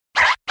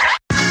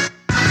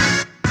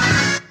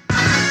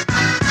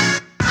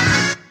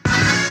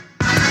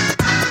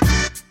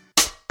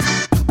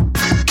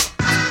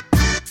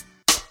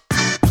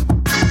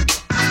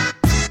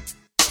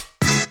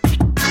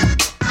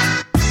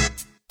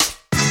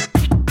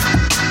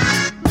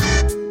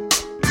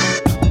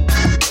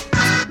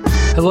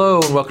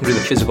Hello and welcome to the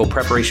Physical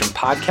Preparation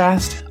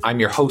Podcast. I'm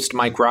your host,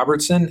 Mike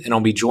Robertson, and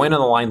I'll be joined on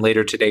the line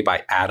later today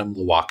by Adam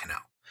Lewakino.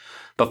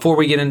 Before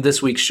we get into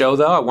this week's show,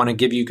 though, I want to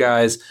give you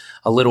guys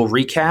a little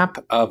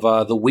recap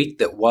of the week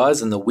that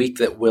was and the week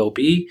that will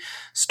be.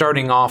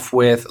 Starting off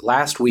with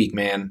last week,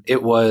 man,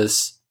 it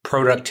was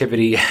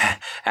productivity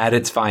at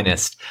its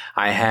finest.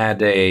 I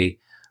had a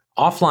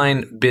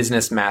offline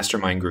business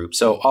mastermind group.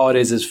 So all it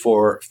is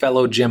for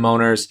fellow gym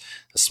owners,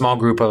 a small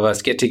group of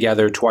us get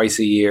together twice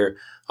a year.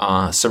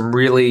 Some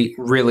really,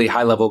 really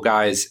high-level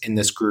guys in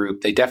this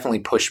group. They definitely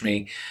push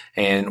me.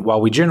 And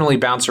while we generally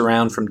bounce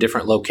around from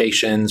different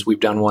locations, we've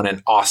done one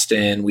in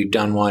Austin, we've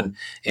done one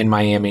in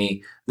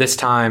Miami. This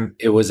time,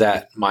 it was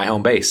at my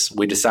home base.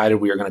 We decided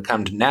we were going to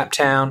come to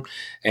Naptown,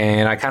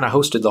 and I kind of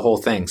hosted the whole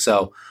thing.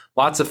 So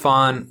lots of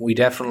fun. We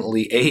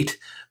definitely ate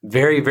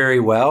very,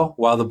 very well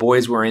while the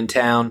boys were in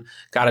town.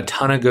 Got a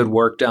ton of good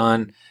work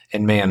done.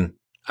 And man,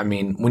 I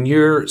mean, when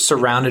you're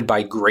surrounded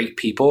by great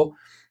people,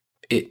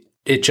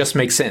 it just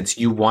makes sense.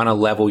 You want to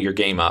level your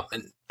game up.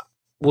 And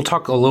we'll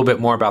talk a little bit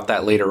more about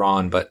that later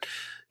on. But,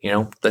 you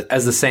know,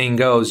 as the saying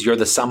goes, you're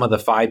the sum of the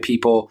 5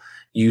 people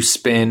you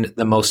spend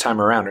the most time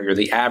around, or you're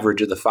the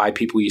average of the 5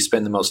 people you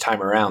spend the most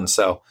time around.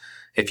 So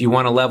if you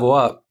want to level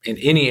up in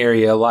any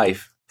area of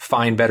life,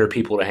 find better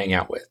people to hang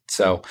out with.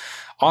 So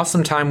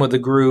awesome time with the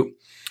group.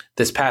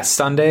 This past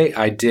Sunday,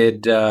 I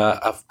did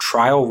a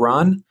trial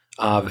run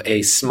of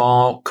a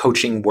small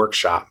coaching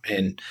workshop.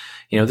 And,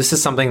 you know, this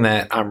is something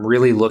that I'm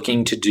really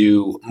looking to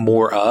do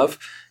more of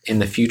in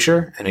the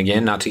future. And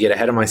again, not to get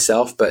ahead of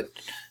myself, but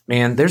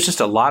man, there's just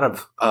a lot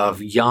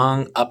of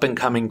young up and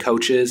coming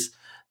coaches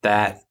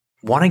that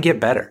want to get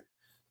better.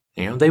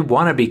 You know, they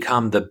want to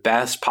become the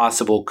best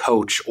possible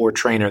coach or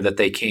trainer that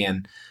they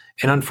can.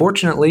 And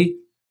unfortunately,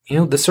 you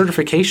know, the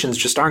certifications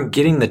just aren't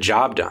getting the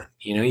job done.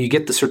 You know, you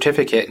get the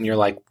certificate and you're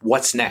like,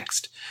 what's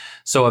next?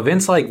 So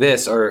events like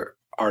this are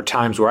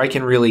times where I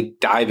can really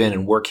dive in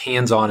and work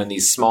hands-on in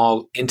these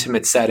small,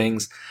 intimate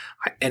settings.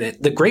 And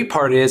the great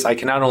part is I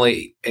can not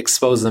only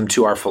expose them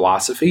to our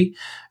philosophy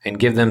and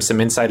give them some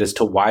insight as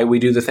to why we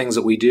do the things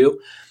that we do,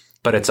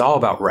 but it's all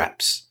about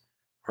reps,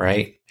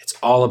 right? It's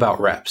all about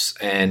reps.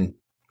 And,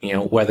 you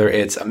know, whether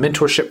it's a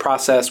mentorship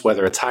process,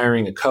 whether it's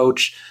hiring a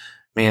coach,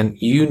 man,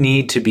 you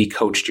need to be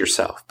coached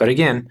yourself. But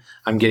again,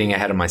 I'm getting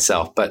ahead of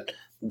myself. But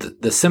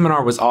the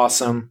seminar was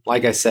awesome.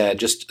 Like I said,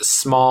 just a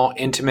small,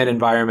 intimate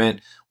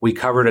environment. We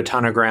covered a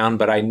ton of ground,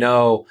 but I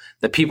know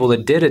the people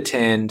that did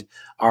attend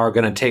are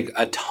going to take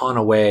a ton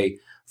away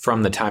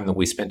from the time that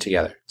we spent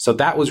together. So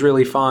that was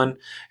really fun.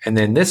 And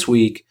then this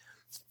week,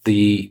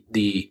 the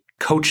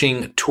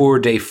coaching tour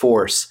de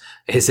force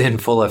is in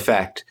full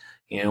effect.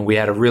 You know, we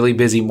had a really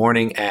busy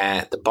morning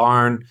at the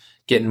barn,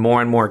 getting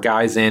more and more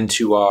guys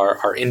into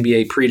our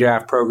NBA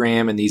pre-draft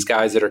program, and these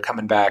guys that are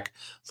coming back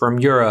from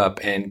Europe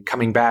and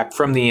coming back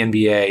from the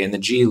NBA and the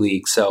G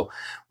League. So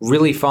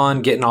really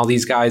fun getting all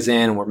these guys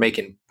in, and we're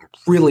making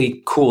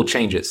really cool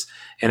changes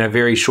in a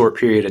very short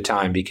period of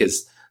time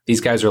because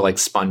these guys are like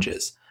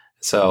sponges.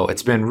 So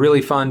it's been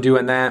really fun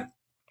doing that.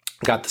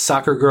 Got the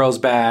soccer girls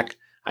back.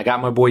 I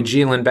got my boy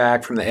Jeelan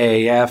back from the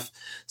AAF.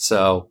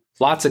 So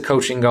lots of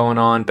coaching going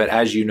on, but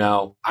as you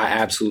know, I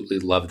absolutely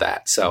love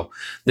that. So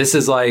this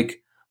is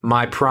like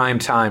my prime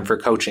time for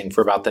coaching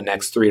for about the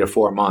next 3 to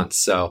 4 months.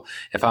 So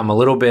if I'm a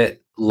little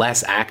bit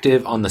less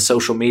active on the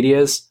social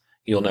medias,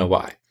 you'll know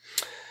why.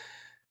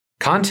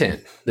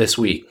 Content this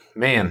week,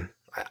 man,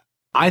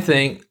 I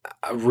think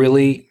a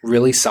really,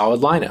 really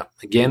solid lineup.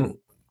 Again,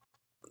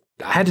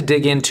 I had to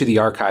dig into the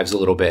archives a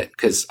little bit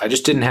because I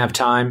just didn't have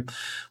time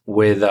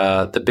with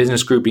the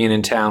business group being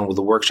in town with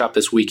the workshop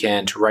this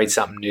weekend to write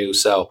something new.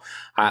 So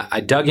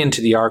I dug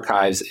into the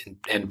archives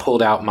and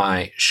pulled out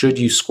my Should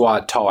You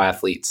Squat Tall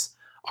Athletes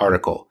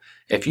article.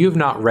 If you have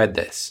not read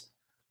this,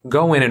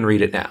 go in and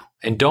read it now.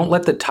 And don't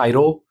let the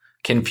title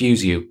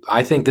confuse you.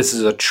 I think this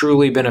is a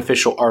truly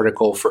beneficial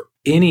article for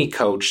any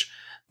coach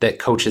that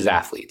coaches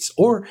athletes,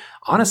 or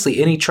honestly,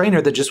 any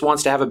trainer that just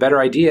wants to have a better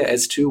idea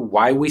as to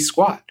why we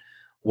squat.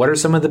 What are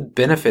some of the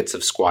benefits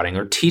of squatting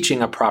or teaching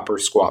a proper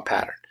squat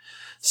pattern?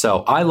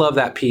 So I love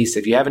that piece.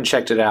 If you haven't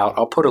checked it out,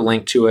 I'll put a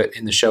link to it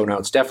in the show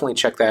notes. Definitely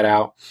check that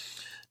out.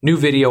 New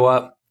video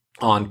up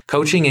on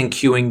coaching and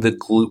cueing the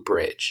glute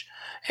bridge.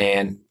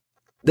 And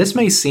this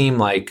may seem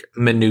like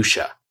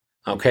minutia.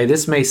 Okay,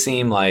 this may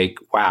seem like,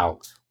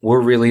 wow,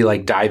 we're really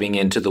like diving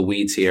into the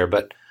weeds here.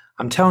 But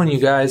I'm telling you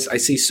guys, I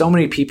see so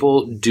many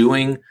people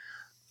doing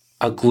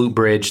a glute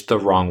bridge the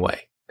wrong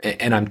way.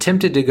 And I'm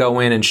tempted to go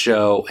in and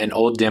show an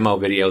old demo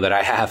video that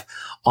I have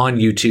on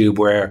YouTube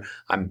where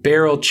I'm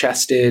barrel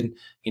chested.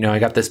 You know, I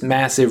got this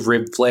massive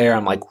rib flare.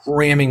 I'm like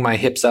ramming my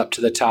hips up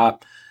to the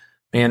top.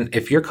 Man,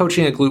 if you're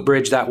coaching a glute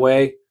bridge that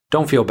way,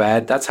 don't feel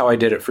bad. That's how I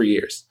did it for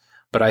years.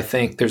 But I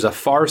think there's a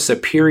far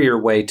superior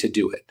way to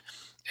do it.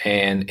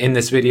 And in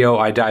this video,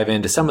 I dive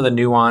into some of the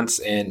nuance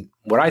and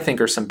what I think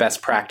are some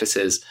best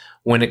practices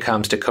when it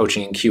comes to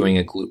coaching and cueing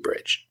a glute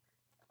bridge.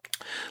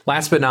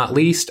 Last but not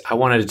least, I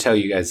wanted to tell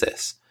you guys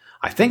this.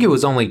 I think it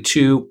was only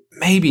 2,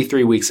 maybe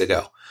 3 weeks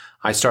ago,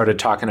 I started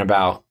talking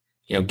about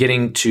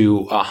getting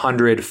to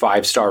 100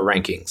 5-star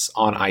rankings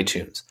on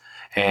iTunes.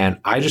 And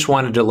I just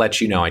wanted to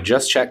let you know, I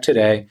just checked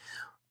today,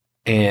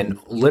 and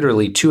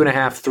literally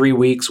 2.5, 3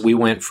 weeks, we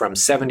went from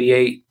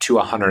 78 to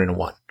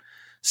 101.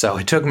 So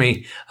it took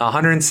me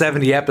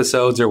 170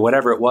 episodes or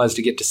whatever it was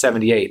to get to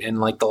 78. And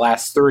like the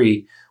last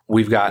 3,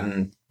 we've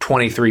gotten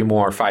 23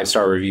 more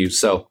 5-star reviews.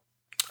 So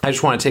I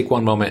just want to take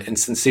one moment and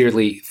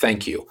sincerely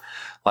thank you.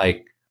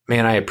 Like,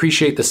 man, I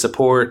appreciate the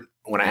support.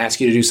 When I ask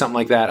you to do something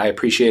like that, I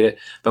appreciate it.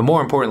 But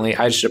more importantly,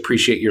 I just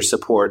appreciate your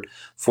support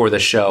for the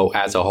show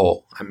as a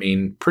whole. I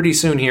mean, pretty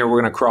soon here,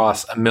 we're going to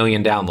cross 1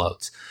 million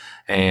downloads.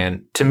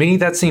 And to me,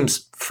 that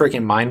seems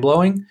freaking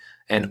mind-blowing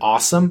and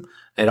awesome.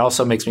 It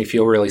also makes me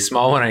feel really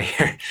small when I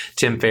hear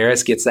Tim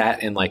Ferriss gets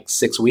that in like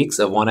 6 weeks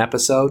of one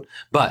episode.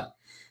 But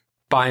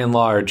by and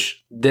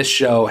large, this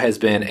show has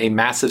been a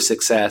massive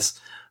success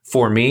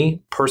for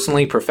me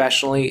personally,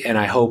 professionally, and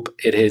I hope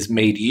it has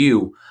made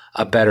you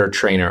a better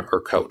trainer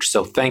or coach.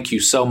 So thank you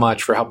so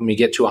much for helping me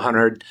get to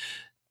 100.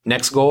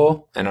 Next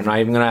goal, and I'm not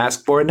even going to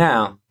ask for it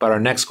now, but our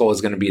next goal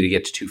is going to be to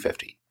get to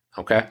 250.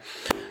 Okay.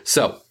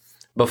 So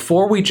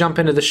before we jump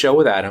into the show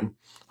with Adam,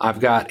 I've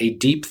got a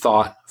deep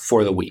thought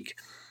for the week.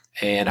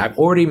 And I've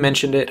already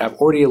mentioned it. I've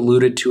already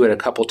alluded to it a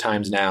couple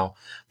times now,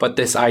 but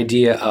this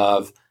idea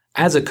of,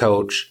 as a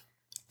coach,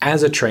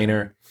 as a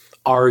trainer,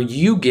 are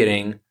you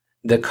getting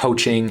the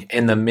coaching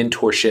and the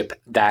mentorship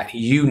that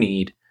you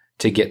need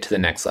to get to the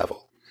next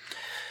level?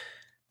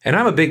 And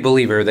I'm a big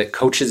believer that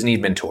coaches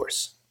need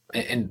mentors.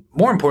 And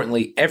more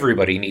importantly,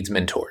 everybody needs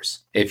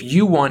mentors. If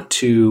you want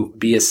to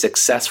be as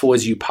successful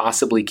as you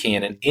possibly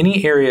can in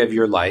any area of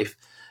your life,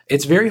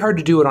 it's very hard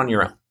to do it on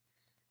your own,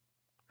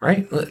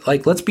 right?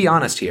 Like, let's be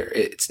honest here.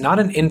 It's not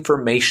an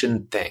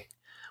information thing.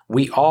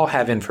 We all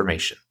have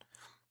information.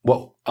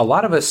 What a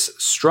lot of us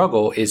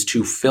struggle is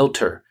to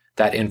filter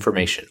that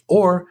information,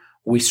 or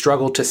we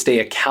struggle to stay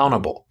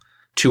accountable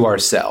to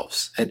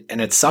ourselves.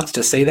 And it sucks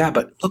to say that,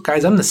 but look,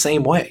 guys, I'm the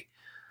same way.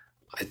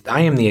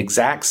 I am the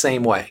exact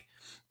same way.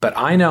 But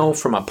I know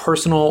from a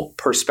personal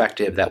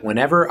perspective that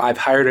whenever I've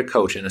hired a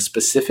coach in a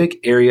specific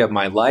area of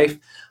my life,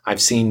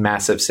 I've seen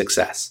massive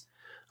success.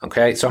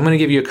 Okay, so I'm going to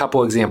give you a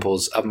couple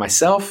examples of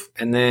myself,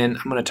 and then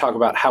I'm going to talk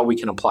about how we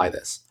can apply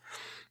this.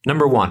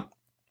 Number one,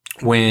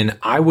 when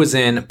I was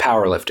in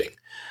powerlifting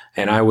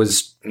and I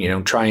was,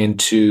 trying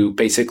to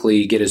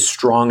basically get as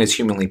strong as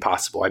humanly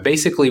possible, I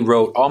basically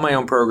wrote all my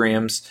own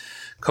programs,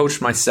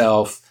 coached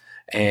myself,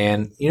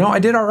 and, I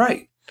did all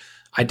right.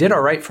 I did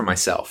all right for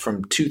myself.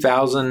 From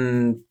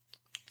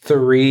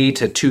 2003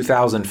 to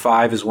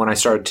 2005 is when I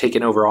started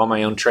taking over all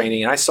my own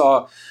training, and I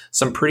saw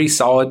some pretty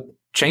solid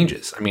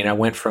changes. I mean, I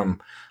went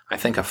from, I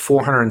think, a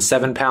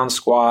 407-pound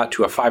squat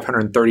to a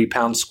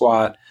 530-pound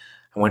squat.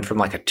 I went from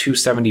like a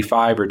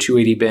 275 or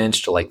 280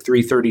 bench to like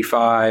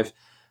 335.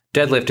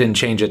 Deadlift didn't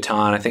change a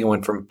ton. I think I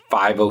went from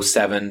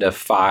 507 to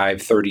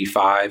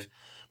 535.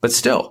 But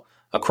still,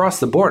 across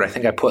the board, I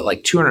think I put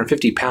like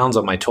 250 pounds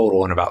on my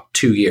total in about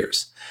 2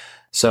 years.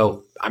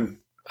 So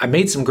I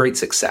made some great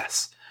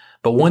success.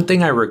 But one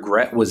thing I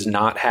regret was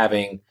not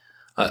having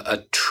a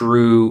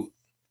true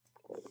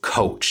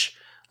coach.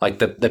 Like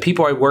the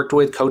people I worked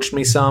with coached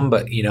me some,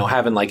 but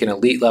having like an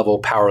elite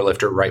level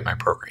powerlifter write my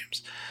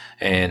programs.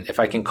 And if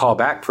I can call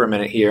back for a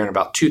minute here, in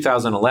about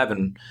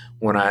 2011,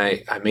 when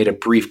I made a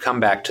brief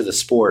comeback to the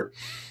sport,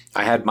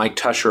 I had Mike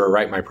Tusher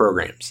write my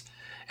programs.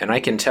 And I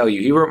can tell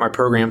you, he wrote my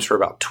programs for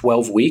about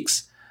 12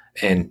 weeks.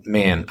 And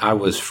man, I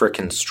was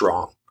freaking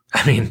strong.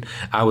 I mean,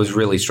 I was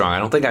really strong. I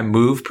don't think I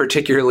moved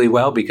particularly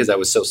well because I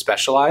was so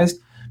specialized.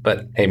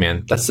 But hey,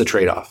 man, that's the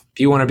trade-off. If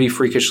you want to be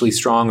freakishly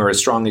strong or as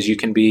strong as you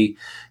can be,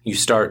 you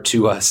start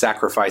to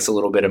sacrifice a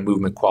little bit of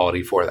movement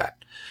quality for that.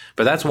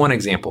 But that's one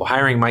example.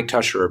 Hiring Mike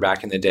Tusher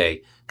back in the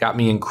day got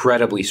me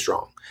incredibly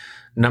strong.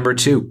 Number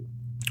two,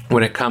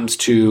 when it comes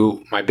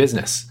to my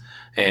business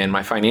and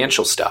my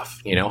financial stuff,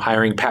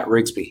 hiring Pat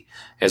Rigsby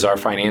as our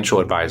financial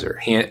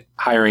advisor,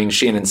 hiring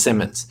Shannon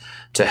Simmons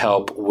to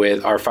help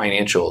with our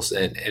financials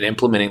and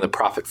implementing the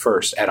Profit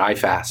First at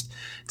iFast.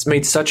 It's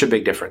made such a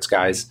big difference,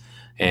 guys.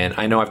 And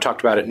I know I've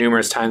talked about it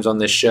numerous times on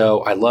this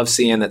show. I love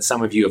seeing that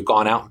some of you have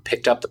gone out and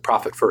picked up the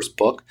Profit First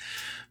book.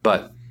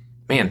 But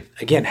man,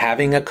 again,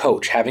 having a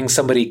coach, having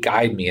somebody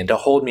guide me and to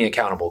hold me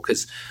accountable.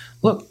 Because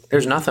look,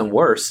 there's nothing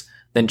worse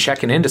than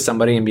checking into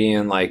somebody and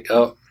being like,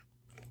 oh,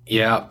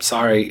 yeah,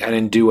 sorry, I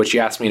didn't do what you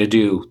asked me to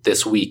do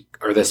this week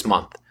or this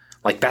month.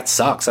 Like, that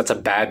sucks. That's a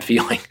bad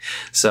feeling.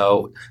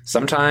 So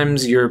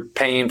sometimes you're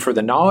paying for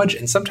the knowledge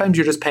and sometimes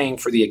you're just paying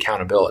for the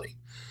accountability.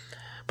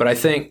 But I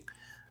think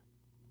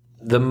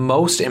the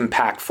most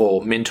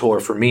impactful mentor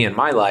for me in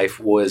my life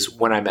was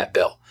when I met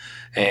Bill.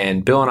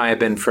 And Bill and I have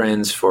been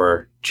friends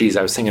for,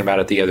 I was thinking about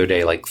it the other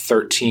day, like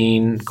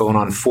 13, going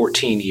on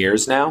 14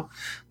 years now.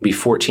 It'll be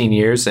 14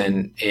 years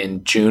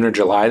in June or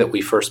July that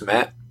we first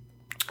met.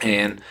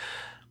 And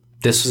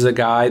this was a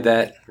guy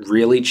that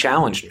really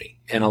challenged me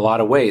in a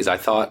lot of ways. I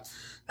thought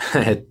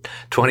at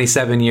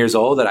 27 years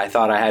old that I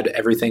thought I had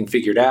everything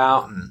figured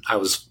out, and I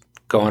was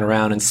going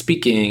around and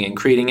speaking and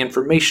creating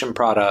information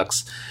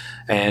products.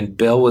 And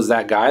Bill was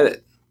that guy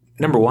that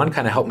number one,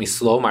 kind of help me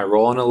slow my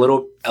roll in a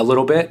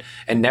little bit,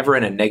 and never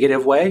in a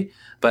negative way,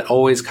 but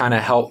always kind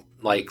of help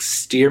like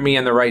steer me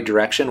in the right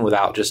direction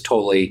without just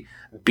totally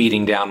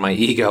beating down my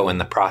ego in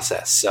the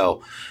process.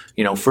 So,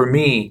 for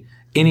me,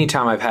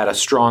 anytime I've had a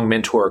strong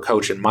mentor or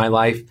coach in my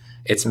life,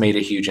 it's made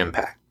a huge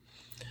impact.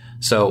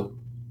 So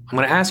I'm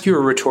going to ask you a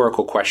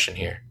rhetorical question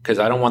here, because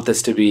I don't want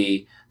this to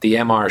be the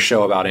MR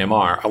show about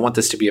MR. I want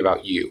this to be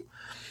about you.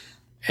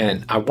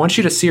 And I want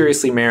you to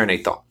seriously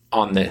marinate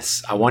on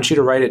this. I want you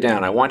to write it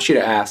down. I want you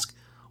to ask,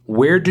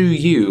 where do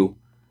you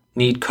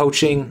need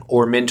coaching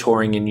or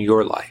mentoring in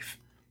your life?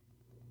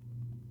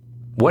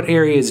 What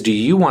areas do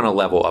you want to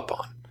level up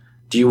on?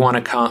 Do you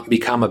want to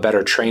become a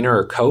better trainer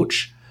or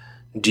coach?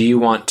 Do you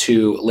want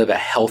to live a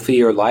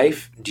healthier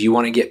life? Do you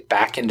want to get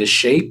back into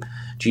shape?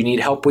 Do you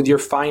need help with your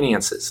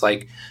finances?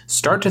 Like,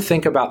 start to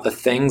think about the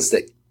things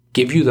that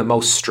give you the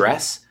most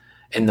stress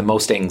and the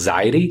most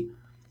anxiety,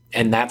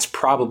 and that's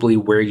probably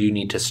where you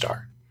need to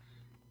start.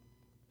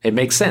 It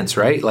makes sense,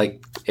 right?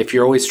 Like, if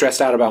you're always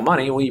stressed out about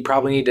money, well, you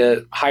probably need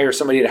to hire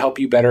somebody to help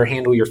you better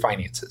handle your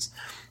finances.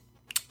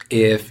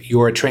 If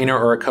you're a trainer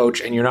or a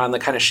coach and you're not in the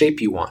kind of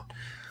shape you want,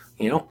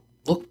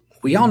 look,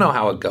 we all know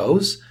how it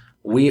goes.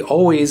 We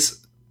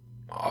always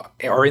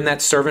are in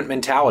that servant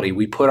mentality.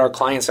 We put our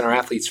clients and our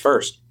athletes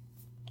first.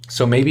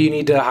 So maybe you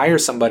need to hire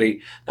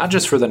somebody, not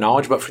just for the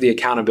knowledge, but for the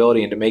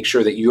accountability, and to make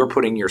sure that you're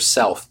putting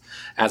yourself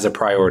as a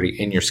priority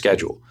in your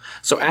schedule.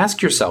 So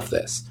ask yourself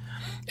this.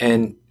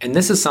 And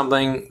this is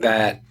something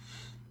that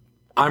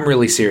I'm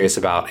really serious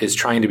about, is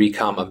trying to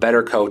become a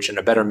better coach and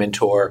a better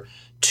mentor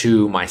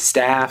to my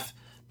staff,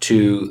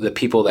 to the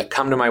people that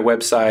come to my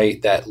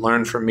website, that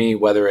learn from me,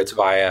 whether it's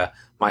via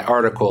my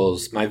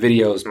articles, my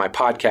videos, my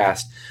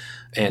podcast.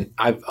 And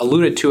I've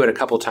alluded to it a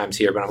couple times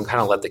here, but I'm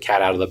kind of let the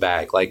cat out of the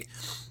bag. Like,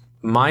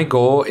 my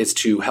goal is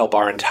to help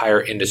our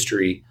entire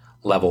industry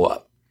level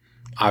up.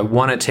 I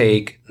want to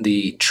take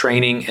the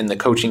training and the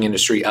coaching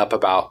industry up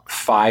about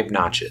 5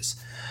 notches.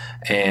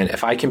 And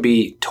if I can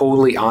be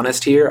totally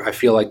honest here, I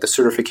feel like the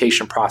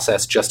certification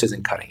process just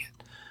isn't cutting it.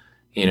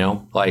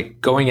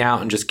 Like going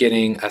out and just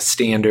getting a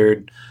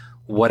standard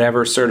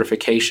whatever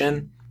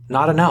certification,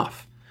 not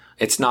enough.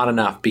 It's not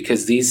enough,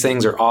 because these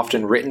things are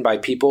often written by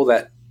people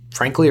that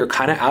frankly are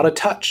kind of out of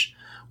touch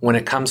when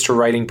it comes to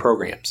writing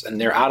programs, and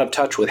they're out of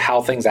touch with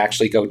how things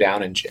actually go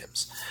down in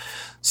gyms.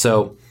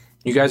 So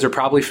you guys are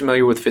probably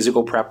familiar with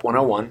Physical Prep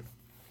 101.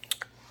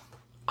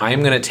 I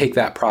am going to take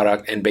that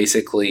product and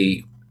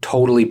basically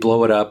totally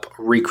blow it up,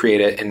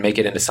 recreate it, and make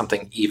it into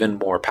something even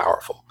more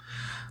powerful.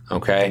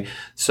 Okay?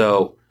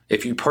 So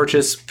if you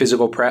purchase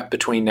Physical Prep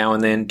between now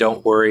and then,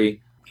 don't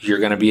worry. You're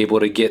going to be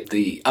able to get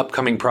the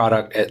upcoming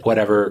product at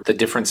whatever the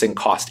difference in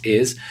cost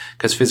is,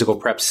 because Physical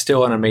Prep's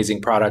still an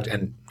amazing product.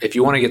 And if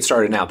you want to get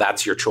started now,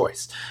 that's your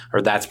choice,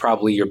 or that's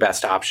probably your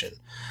best option.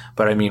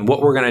 But I mean,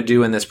 what we're going to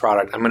do in this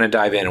product, I'm going to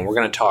dive in and we're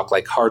going to talk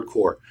like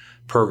hardcore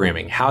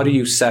programming. How do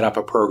you set up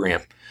a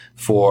program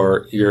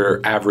for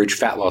your average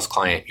fat loss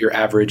client, your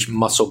average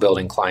muscle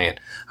building client?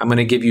 I'm going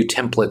to give you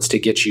templates to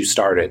get you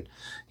started.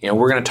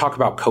 We're going to talk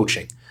about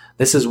coaching.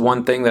 This is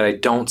one thing that I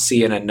don't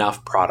see in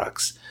enough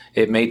products.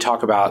 It may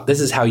talk about,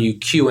 this is how you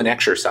cue an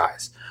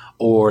exercise,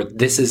 or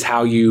this is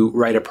how you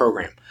write a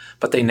program.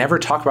 But they never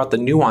talk about the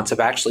nuance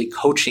of actually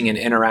coaching and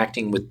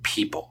interacting with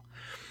people.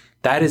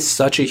 That is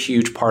such a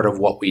huge part of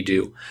what we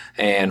do.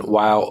 And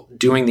while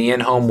doing the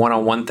in-home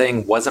one-on-one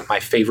thing wasn't my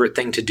favorite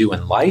thing to do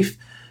in life,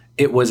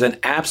 it was an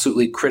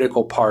absolutely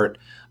critical part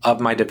of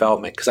my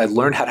development, because I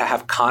learned how to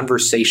have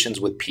conversations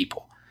with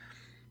people.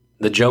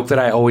 The joke that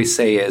I always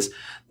say is,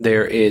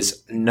 there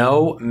is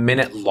no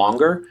minute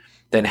longer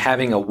than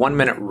having a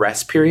 1-minute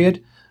rest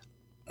period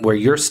where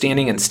you're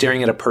standing and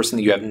staring at a person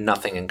that you have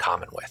nothing in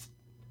common with.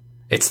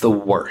 It's the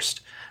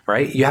worst,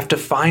 right? You have to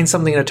find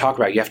something to talk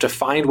about. You have to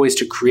find ways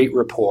to create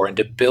rapport and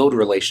to build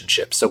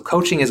relationships. So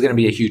coaching is going to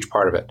be a huge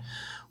part of it.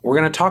 We're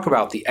going to talk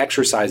about the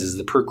exercises,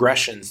 the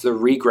progressions, the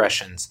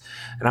regressions,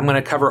 and I'm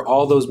going to cover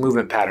all those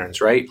movement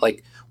patterns, right?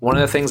 Like, one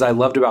of the things I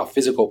loved about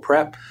Physical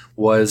Prep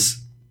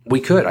was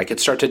I could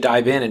start to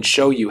dive in and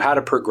show you how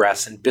to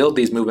progress and build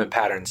these movement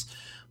patterns.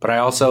 But I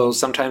also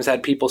sometimes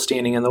had people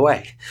standing in the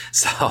way.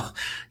 So,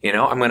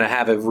 I'm going to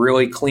have a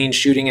really clean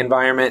shooting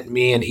environment.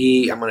 Me and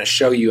E, I'm going to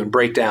show you and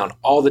break down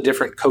all the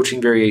different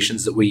coaching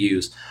variations that we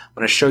use. I'm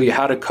going to show you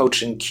how to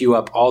coach and cue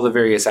up all the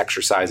various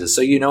exercises,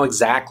 so you know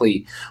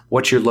exactly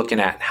what you're looking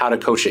at, how to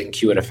coach it and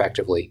cue it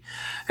effectively.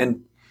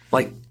 And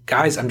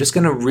guys, I'm just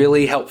going to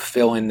really help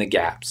fill in the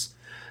gaps.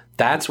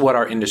 That's what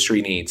our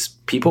industry needs.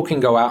 People can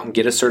go out and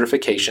get a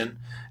certification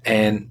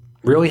and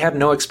really have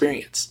no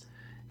experience.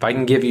 If I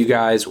can give you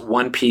guys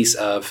one piece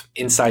of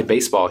inside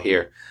baseball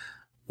here,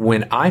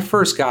 when I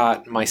first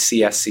got my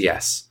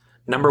CSCS,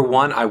 number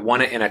one, I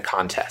won it in a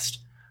contest.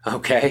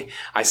 Okay.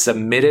 I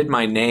submitted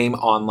my name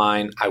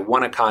online. I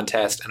won a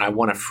contest and I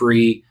won a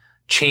free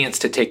chance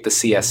to take the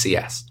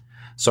CSCS.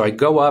 So I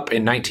go up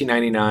in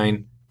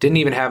 1999, didn't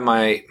even have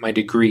my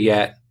degree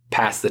yet,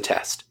 passed the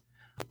test.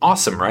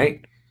 Awesome,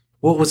 right?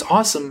 Well, it was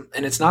awesome.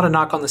 And it's not a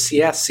knock on the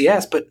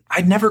CSCS, but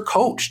I'd never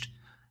coached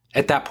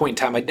at that point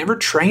in time. I'd never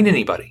trained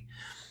anybody.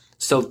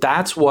 So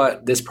that's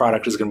what this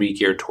product is going to be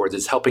geared towards,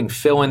 is helping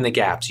fill in the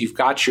gaps. You've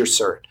got your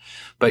cert,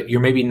 but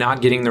you're maybe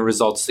not getting the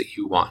results that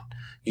you want.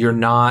 You're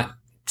not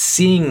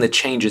seeing the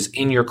changes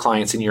in your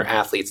clients and your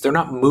athletes. They're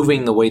not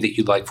moving the way that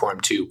you'd like for them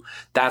to.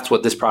 That's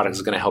what this product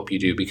is going to help you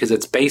do, because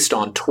it's based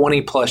on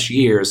 20 plus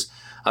years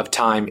of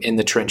time in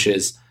the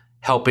trenches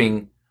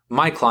helping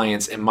my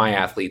clients and my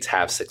athletes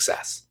have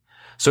success.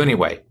 So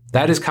anyway,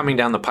 that is coming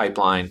down the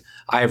pipeline.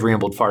 I have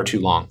rambled far too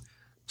long.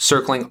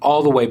 Circling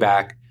all the way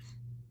back,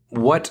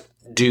 what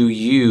do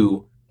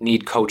you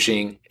need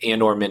coaching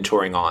and or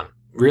mentoring on?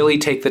 Really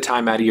take the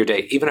time out of your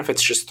day, even if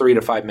it's just 3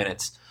 to 5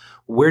 minutes.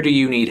 Where do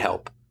you need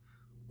help?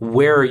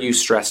 Where are you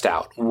stressed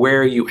out?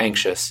 Where are you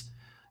anxious?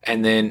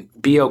 And then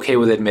be okay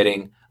with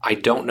admitting, I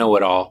don't know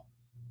it all,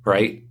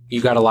 right?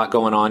 You got a lot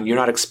going on. You're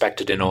not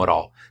expected to know it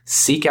all.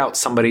 Seek out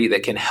somebody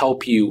that can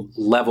help you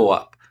level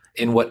up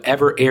in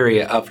whatever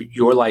area of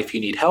your life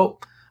you need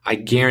help. I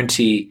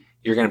guarantee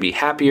you're going to be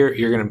happier,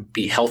 you're going to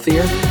be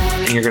healthier,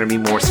 and you're going to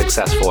be more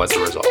successful as a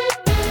result.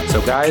 So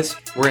guys,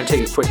 we're going to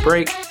take a quick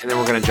break, and then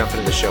we're going to jump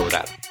into the show with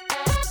Adam.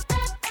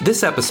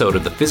 This episode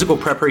of the Physical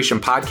Preparation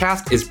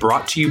Podcast is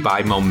brought to you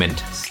by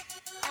Momentous.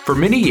 For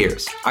many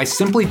years, I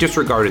simply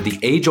disregarded the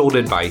age-old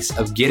advice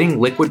of getting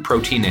liquid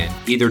protein in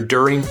either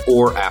during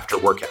or after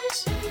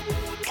workouts.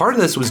 Part of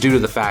this was due to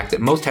the fact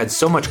that most had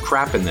so much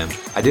crap in them,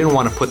 I didn't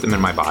want to put them in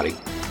my body,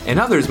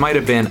 and others might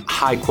have been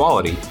high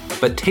quality,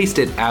 but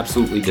tasted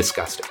absolutely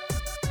disgusting.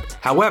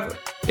 However,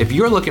 if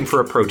you're looking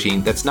for a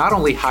protein that's not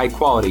only high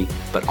quality,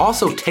 but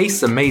also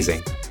tastes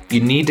amazing,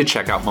 you need to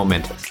check out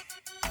Momentous.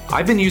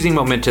 I've been using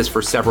Momentous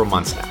for several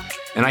months now,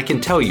 and I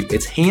can tell you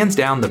it's hands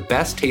down the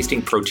best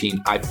tasting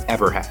protein I've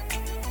ever had.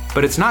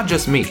 But it's not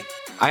just me.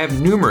 I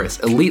have numerous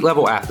elite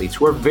level athletes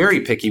who are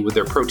very picky with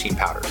their protein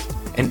powders,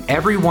 and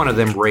every one of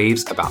them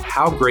raves about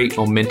how great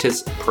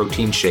Momentous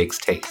protein shakes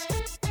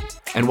taste.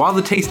 And while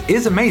the taste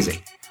is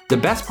amazing, the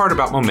best part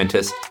about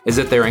Momentous is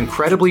that they're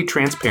incredibly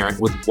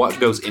transparent with what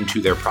goes into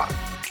their product.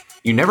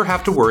 You never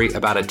have to worry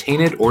about a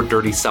tainted or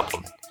dirty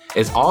supplement,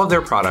 as all of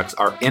their products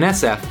are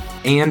NSF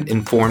and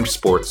Informed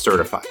Sports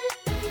certified.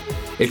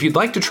 If you'd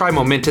like to try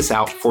Momentous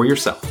out for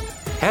yourself,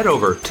 head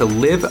over to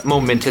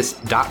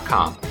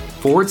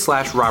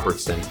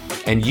livemomentous.com/Robertson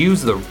and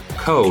use the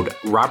code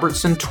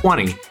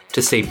Robertson20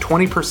 to save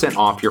 20%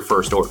 off your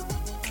first order.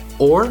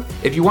 Or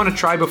if you want to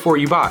try before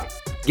you buy,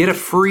 get a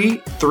free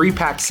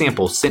 3-pack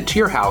sample sent to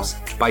your house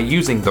by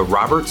using the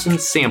Robertson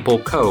sample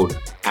code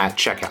at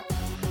checkout.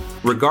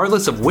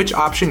 Regardless of which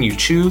option you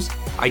choose,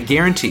 I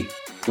guarantee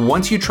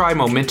once you try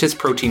Momentous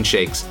protein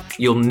shakes,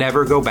 you'll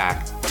never go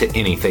back to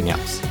anything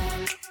else.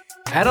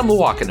 Adam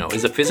Lewakino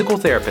is a physical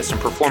therapist and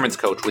performance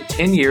coach with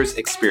 10 years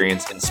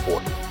experience in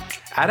sport.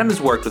 Adam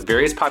has worked with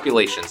various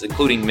populations,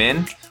 including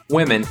men,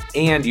 women,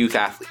 and youth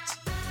athletes.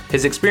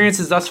 His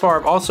experiences thus far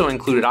have also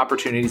included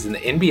opportunities in the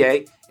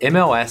NBA,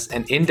 MLS,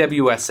 and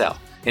NWSL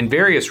in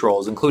various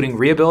roles, including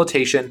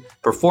rehabilitation,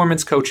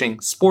 performance coaching,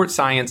 sports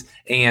science,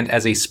 and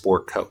as a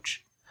sport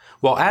coach.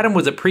 While Adam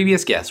was a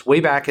previous guest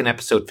way back in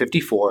episode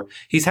 54,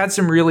 he's had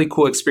some really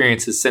cool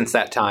experiences since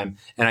that time,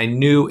 and I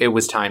knew it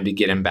was time to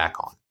get him back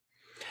on.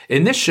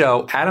 In this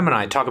show, Adam and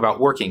I talk about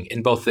working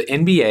in both the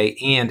NBA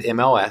and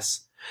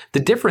MLS, the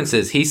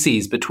differences he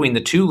sees between the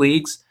two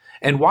leagues,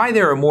 and why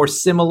there are more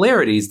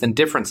similarities than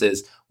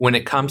differences when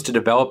it comes to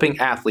developing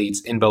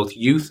athletes in both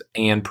youth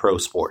and pro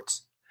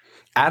sports.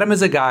 Adam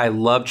is a guy I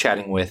love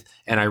chatting with,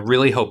 and I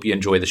really hope you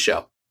enjoy the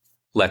show.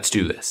 Let's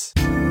do this.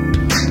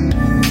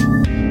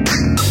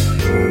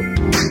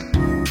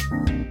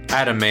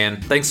 Adam, man,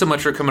 thanks so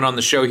much for coming on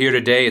the show here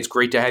today. It's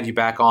great to have you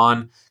back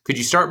on. Could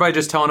you start by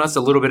just telling us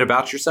a little bit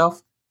about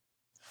yourself?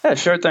 Yeah,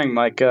 sure thing,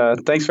 Mike.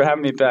 Thanks for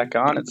having me back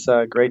on. It's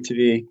great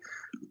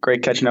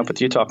catching up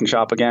with you, talking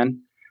shop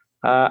again.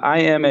 I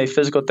am a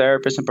physical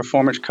therapist and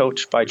performance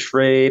coach by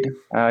trade.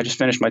 I just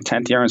finished my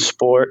 10th year in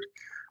sport,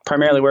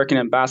 primarily working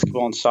in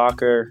basketball and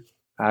soccer.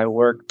 I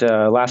worked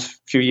last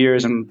few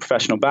years in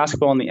professional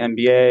basketball in the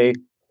NBA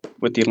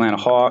with the Atlanta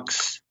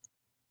Hawks.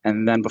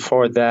 And then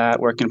before that,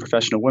 working in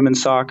professional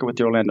women's soccer with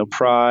the Orlando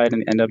Pride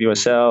and the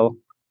NWSL.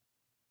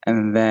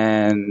 And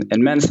then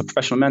in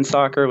professional men's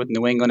soccer with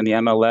New England and the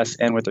MLS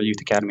and with their youth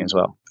academy as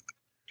well.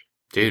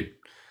 Dude,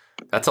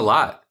 that's a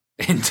lot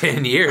in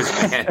 10 years,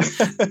 man.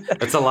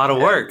 That's a lot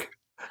of work.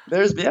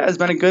 It's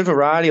been a good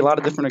variety, a lot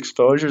of different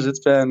exposures. It's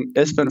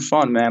been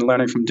fun, man,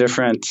 learning from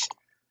different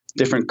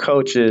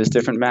coaches,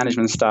 different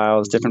management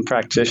styles, different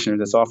practitioners.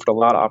 It's offered a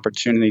lot of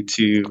opportunity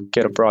to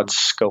get a broad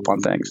scope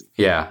on things.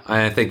 Yeah,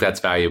 I think that's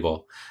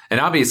valuable. And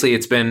obviously,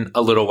 it's been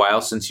a little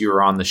while since you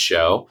were on the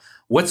show.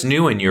 What's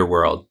new in your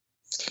world?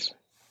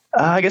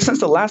 I guess since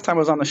the last time I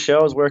was on the show,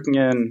 I was working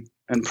in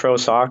pro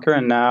soccer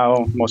and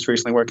now most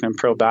recently working in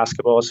pro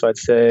basketball. So I'd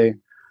say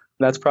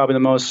that's probably the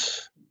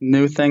most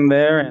new thing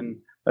there, and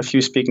a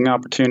few speaking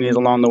opportunities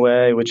along the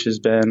way, which has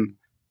been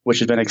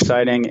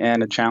exciting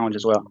and a challenge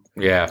as well.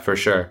 Yeah, for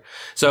sure.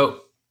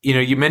 So,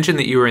 you mentioned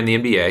that you were in the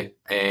NBA,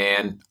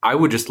 and I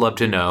would just love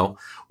to know,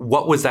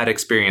 what was that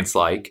experience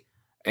like,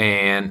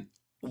 and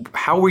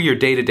how were your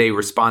day-to-day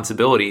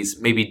responsibilities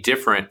maybe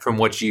different from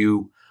what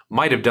you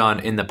might have done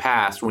in the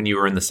past when you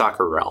were in the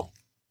soccer realm?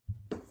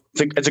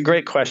 It's a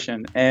great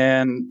question,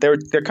 and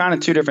they're kind of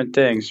two different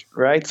things,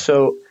 right?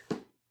 So,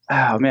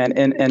 oh man,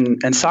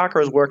 and soccer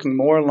is working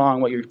more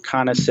along what you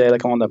kind of say,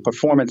 like on the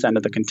performance end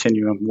of the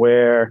continuum,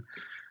 where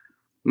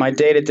my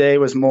day-to-day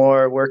was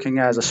more working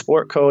as a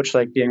sport coach,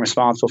 like being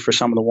responsible for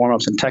some of the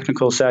warm-ups and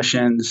technical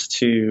sessions,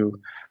 to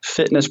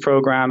fitness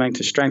programming,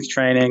 to strength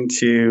training,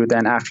 to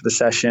then after the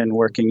session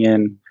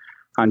working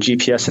on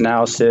GPS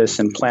analysis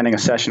and planning a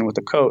session with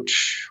the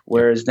coach.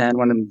 Whereas then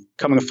when I'm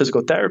becoming a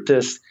physical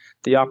therapist,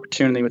 the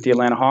opportunity with the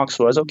Atlanta Hawks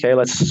was, okay,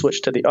 let's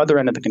switch to the other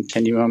end of the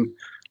continuum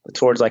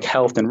towards like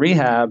health and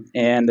rehab.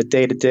 And the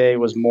day-to-day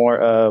was more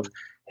of,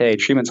 hey,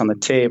 treatments on the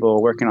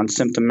table, working on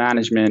symptom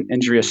management,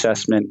 injury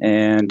assessment,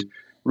 and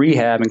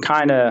rehab, and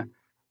kind of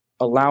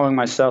allowing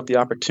myself the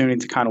opportunity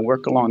to kind of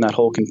work along that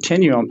whole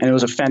continuum. And it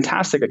was a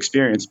fantastic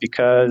experience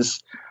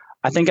because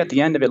I think at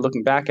the end of it,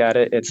 looking back at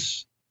it,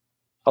 it's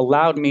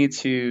allowed me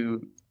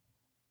to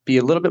be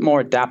a little bit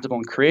more adaptable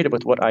and creative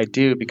with what I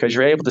do, because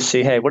you're able to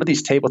see, hey, what are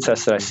these table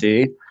tests that I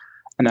see?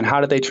 And then how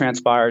do they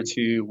transpire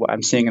to what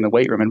I'm seeing in the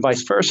weight room, and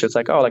vice versa? It's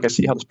like, oh, like I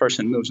see how this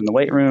person moves in the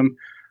weight room.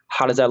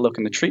 How does that look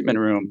in the treatment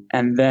room?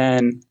 And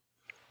then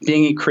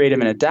being creative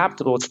and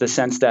adaptable to the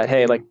sense that,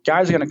 hey, like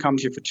guys are going to come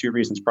to you for two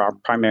reasons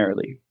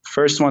primarily.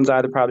 First one's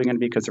either probably going to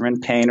be because they're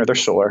in pain or they're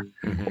sore,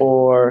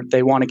 or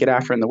they want to get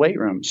after in the weight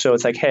room. So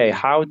it's like, hey,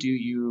 how do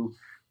you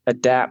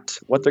adapt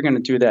what they're going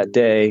to do that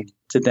day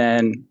to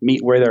then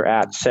meet where they're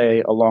at,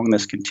 say, along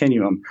this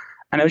continuum?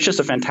 And it was just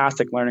a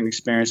fantastic learning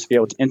experience to be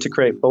able to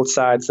integrate both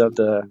sides of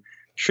the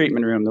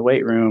treatment room, the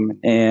weight room,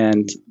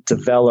 and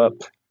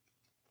develop, I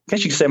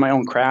guess you could say, my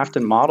own craft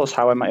and models,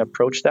 how I might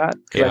approach that.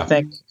 Yeah. I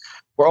think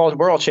we're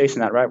all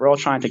chasing that, right? We're all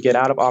trying to get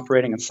out of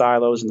operating in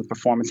silos in the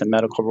performance and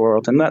medical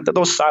world. And that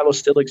those silos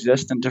still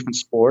exist in different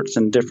sports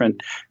and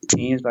different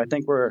teams. But I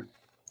think we're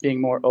being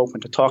more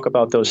open to talk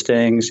about those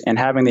things and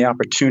having the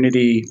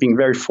opportunity, being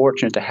very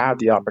fortunate to have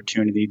the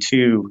opportunity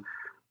to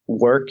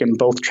work in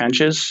both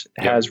trenches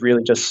has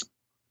really just,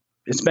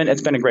 it's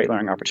been a great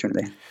learning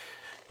opportunity.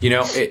 You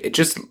know, it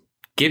just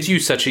gives you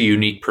such a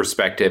unique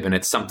perspective, and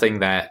it's something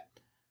that,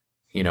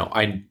 you know,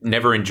 I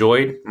never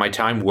enjoyed my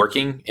time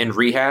working in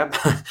rehab,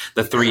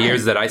 the 3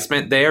 years that I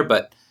spent there.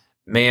 But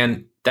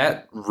man,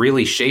 that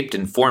really shaped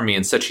and formed me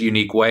in such a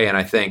unique way. And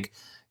I think,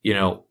 you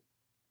know,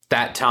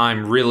 that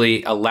time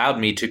really allowed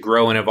me to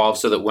grow and evolve,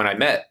 so that when I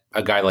met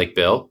a guy like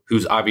Bill,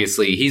 who's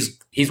obviously,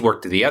 he's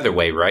worked the other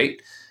way,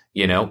 right?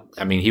 You know,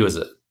 I mean, he was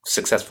a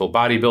successful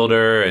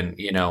bodybuilder and,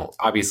 you know,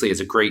 obviously is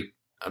a great,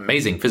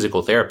 amazing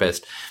physical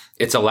therapist.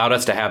 It's allowed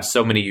us to have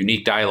so many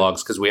unique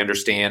dialogues because we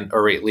understand,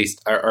 or at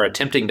least are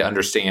attempting to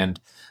understand,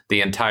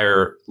 the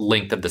entire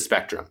length of the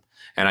spectrum.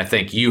 And I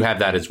think you have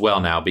that as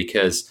well now,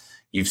 because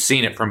you've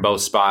seen it from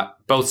both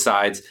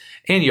sides.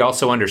 And you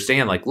also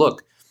understand, like,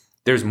 look,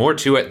 there's more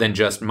to it than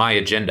just my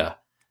agenda.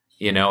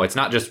 You know, it's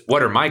not just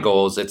what are my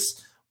goals.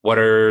 It's what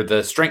are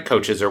the strength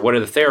coaches, or what are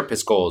the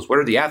therapist goals? What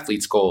are the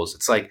athlete's goals?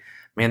 It's like,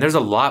 man, there's a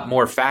lot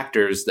more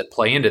factors that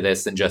play into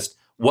this than just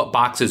what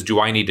boxes do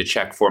I need to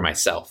check for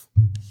myself.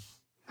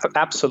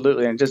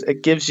 Absolutely. And just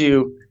it gives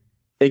you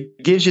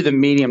the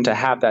medium to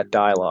have that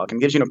dialogue,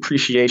 and gives you an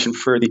appreciation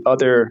for the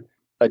other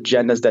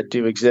agendas that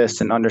do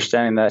exist, and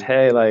understanding that,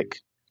 hey, like,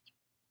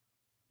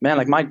 man,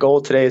 like my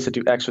goal today is to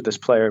do X with this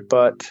player,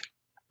 but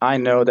I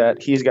know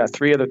that he's got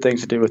 3 other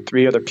things to do with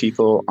 3 other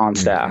people on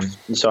staff.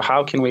 And so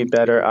how can we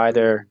better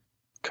either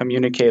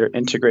communicate or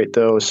integrate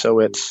those so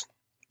it's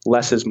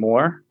less is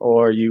more,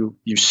 or you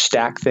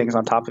stack things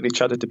on top of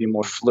each other to be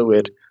more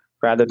fluid,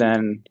 rather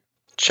than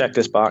check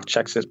this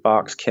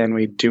box. Can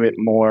we do it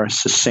more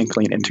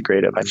succinctly and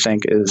integrative? I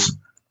think is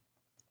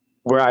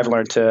where I've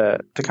learned to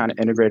kind of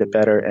integrate it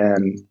better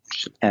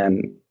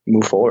and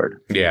move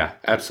forward. Yeah,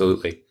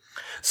 absolutely.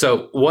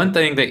 So one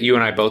thing that you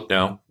and I both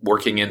know,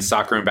 working in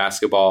soccer and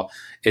basketball,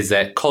 is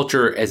that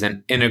culture is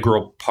an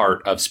integral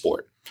part of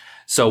sport.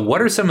 So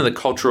what are some of the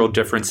cultural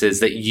differences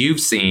that you've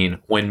seen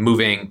when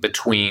moving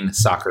between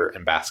soccer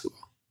and basketball?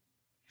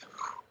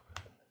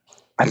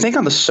 I think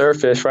on the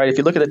surface, right, if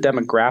you look at the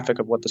demographic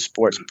of what the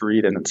sports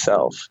breed in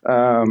itself,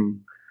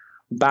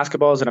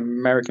 basketball is an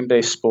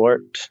American-based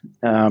sport,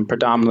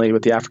 predominantly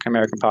with the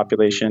African-American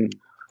population,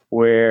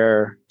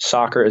 where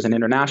soccer is an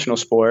international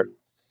sport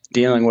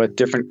dealing with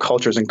different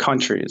cultures and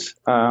countries.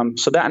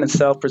 So that in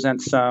itself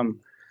presents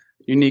some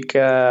unique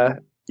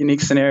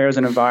scenarios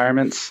and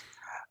environments.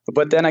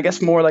 But then I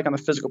guess more like on the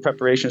physical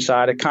preparation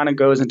side, it kind of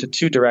goes into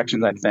 2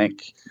 directions, I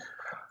think.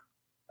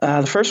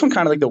 The first one,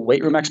 kind of like the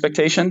weight room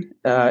expectation.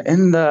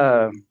 In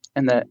the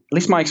at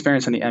least my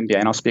experience in the NBA,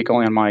 and I'll speak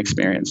only on my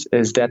experience,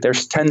 is that there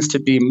tends to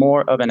be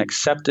more of an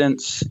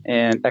acceptance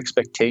and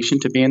expectation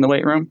to be in the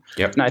weight room.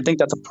 Yep. And I think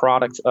that's a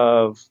product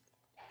of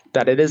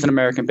that it is an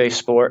American-based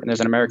sport, and there's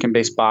an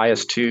American-based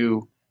bias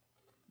to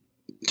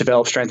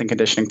develop strength and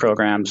conditioning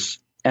programs.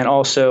 And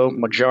also,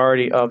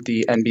 majority of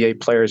the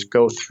NBA players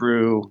go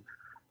through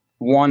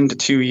 1 to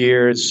 2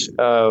 years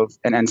of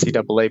an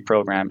NCAA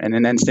program. And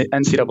an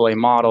NCAA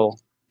model,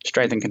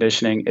 strength and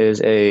conditioning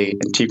is a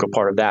integral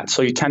part of that.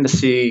 So you tend to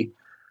see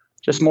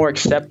just more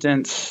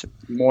acceptance,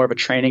 more of a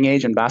training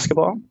age in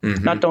basketball.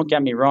 Mm-hmm. Not, don't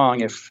get me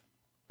wrong, if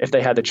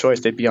they had the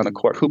choice, they'd be on the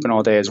court hooping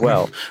all day as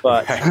well.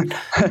 But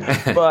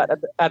but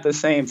at the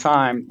same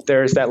time,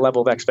 there's that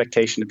level of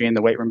expectation to be in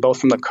the weight room, both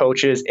from the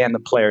coaches and the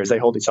players. They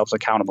hold themselves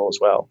accountable as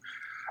well.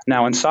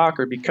 Now in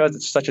soccer, because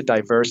it's such a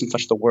diverse and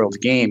such the world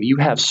game, you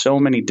have so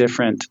many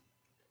different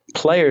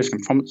players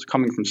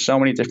coming from so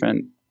many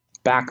different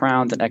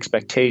backgrounds and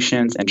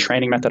expectations and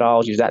training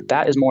methodologies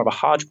that is more of a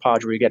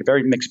hodgepodge where you get a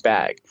very mixed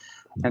bag.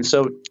 And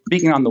so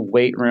speaking on the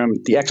weight room,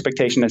 the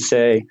expectation is,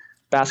 say,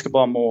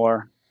 basketball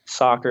more,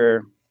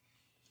 soccer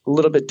a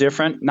little bit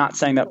different. Not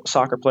saying that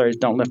soccer players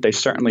don't lift, they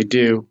certainly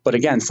do. But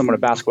again, similar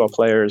to basketball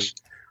players,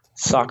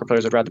 soccer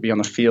players would rather be on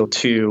the field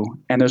too.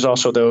 And there's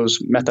also those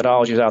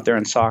methodologies out there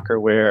in soccer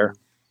where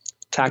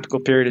tactical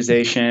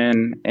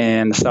periodization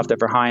and the stuff that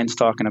Verheijen's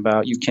talking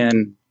about, you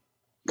can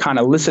kind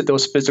of elicit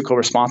those physical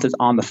responses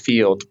on the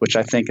field, which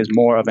I think is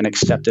more of an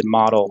accepted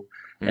model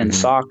in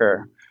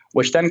soccer,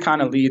 which then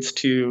kind of leads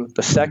to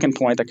the second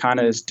point that kind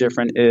of is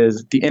different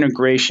is the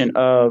integration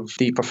of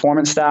the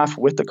performance staff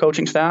with the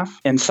coaching staff.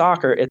 In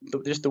soccer,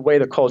 just the way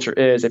the culture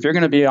is, if you're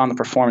going to be on the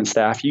performance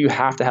staff, you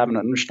have to have an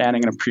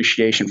understanding and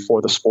appreciation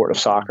for the sport of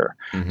soccer.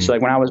 So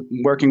like when I was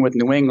working with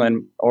New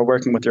England or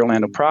working with the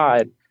Orlando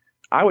Pride,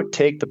 I would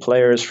take the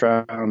players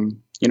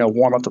from,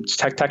 warm up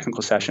the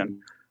technical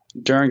session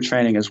during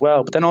training as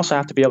well, but then also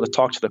have to be able to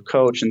talk to the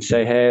coach and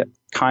say, hey,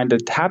 kind of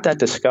have that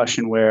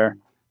discussion where,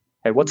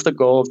 hey, what's the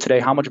goal of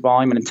today? How much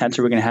volume and intensity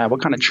are we going to have?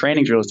 What kind of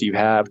training drills do you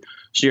have?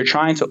 So you're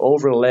trying to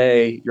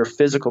overlay your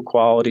physical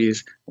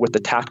qualities with the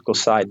tactical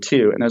side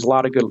too. And there's a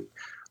lot of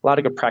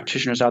good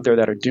practitioners out there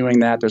that are doing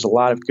that. There's a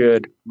lot of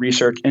good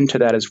research into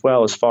that as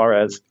well, as far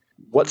as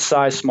what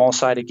size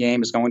small-sided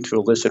game is going to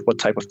elicit what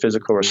type of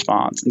physical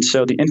response. And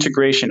so the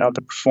integration of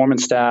the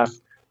performance staff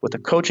with the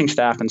coaching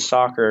staff in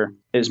soccer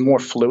is more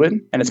fluid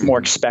and it's more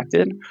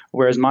expected,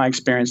 whereas my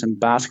experience in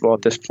basketball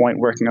at this point,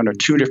 working under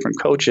two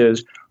different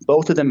coaches,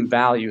 both of them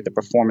value the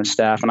performance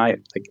staff.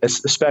 And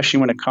especially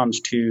when it comes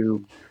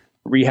to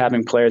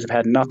rehabbing players, I've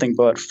had nothing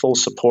but full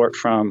support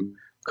from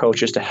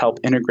coaches to help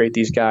integrate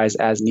these guys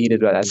as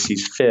needed, as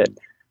sees fit.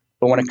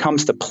 But when it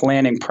comes to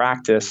planning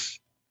practice,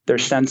 there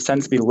tends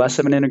to be less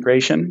of an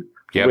integration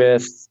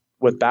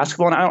with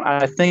basketball. And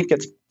I think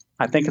it's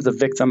a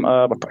victim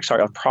of,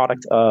 a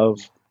product of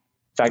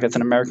the fact that it's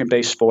an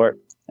American-based sport.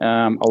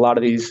 A lot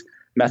of these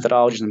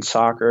methodologies in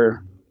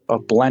soccer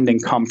of blending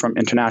come from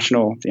the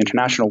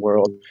international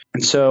world.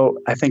 And so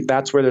I think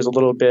that's where there's a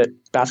little bit,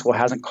 basketball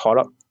hasn't caught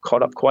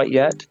up quite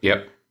yet.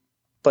 Yep.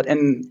 But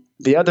in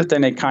the other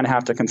thing they kind of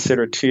have to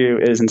consider too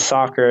is in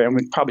soccer, and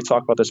we probably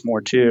talk about this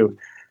more too,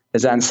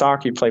 is that in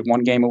soccer you play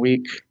one game a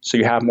week, so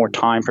you have more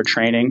time for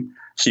training.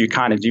 So you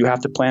kind of do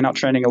have to plan out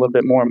training a little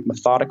bit more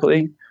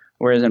methodically.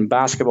 Whereas in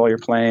basketball, you're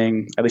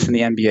playing, at least in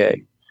the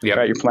NBA,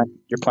 right?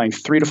 You're playing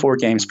 3 to 4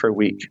 games per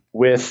week.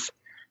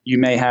 You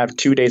may have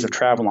 2 days of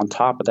travel on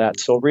top of that.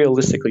 So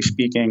realistically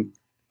speaking,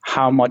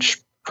 how much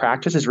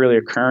practice is really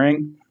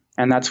occurring,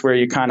 and that's where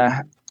you kind of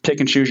pick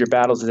and choose your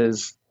battles.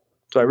 Is,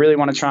 do I really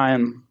want to try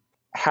and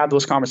have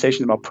those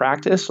conversations about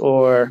practice,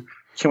 or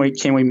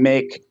can we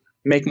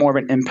make more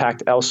of an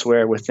impact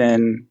elsewhere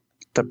within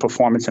the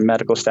performance and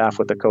medical staff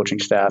with the coaching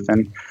staff?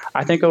 And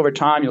I think over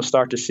time you'll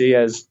start to see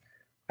as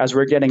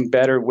we're getting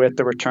better with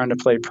the return to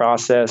play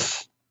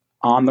process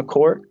on the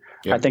court,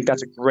 I think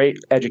that's a great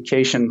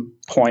education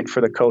point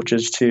for the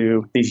coaches,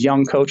 these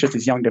young coaches,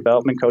 these young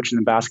development coaches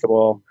in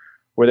basketball,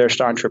 where they're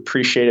starting to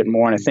appreciate it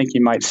more. And I think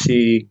you might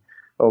see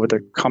over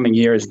the coming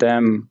years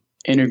them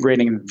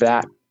integrating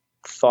that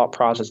thought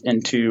process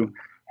into,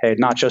 hey,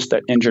 not just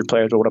the injured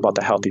players, but what about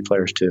the healthy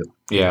players too?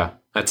 Yeah,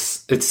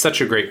 it's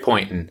such a great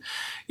point. And,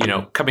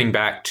 coming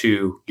back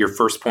to your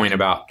first point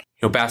about,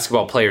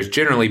 basketball players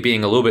generally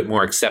being a little bit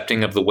more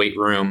accepting of the weight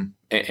room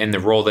and the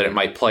role that it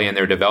might play in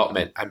their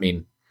development. I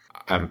mean,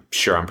 I'm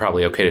sure I'm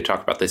probably okay to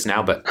talk about this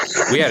now, but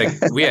we had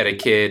a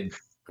kid,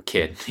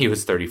 he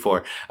was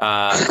 34,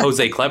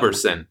 Jose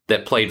Cleberson,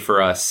 that played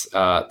for us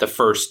the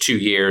first 2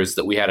 years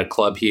that we had a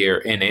club here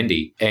in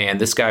Indy. And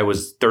this guy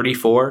was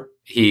 34.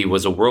 He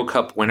was a World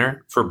Cup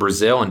winner for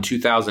Brazil in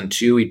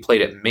 2002. He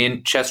played at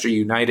Manchester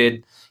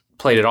United,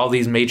 played at all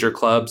these major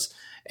clubs.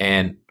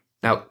 And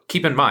now,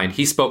 keep in mind,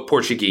 he spoke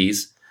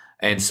Portuguese,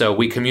 and so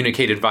we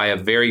communicated via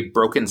very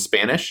broken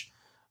Spanish,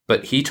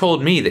 but he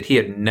told me that he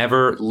had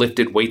never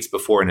lifted weights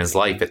before in his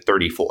life at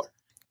 34.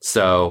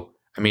 So,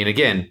 I mean,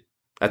 again,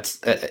 that's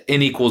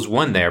N equals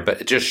 1 there,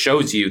 but it just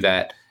shows you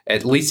that,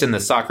 at least in the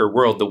soccer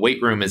world, the weight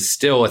room is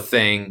still a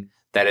thing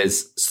that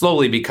is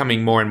slowly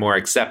becoming more and more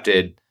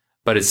accepted,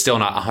 but it's still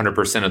not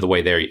 100% of the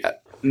way there yet.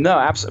 No,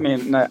 absolutely. I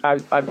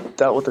mean, I've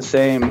dealt with the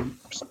same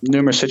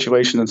numerous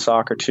situations in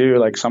soccer too.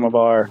 Like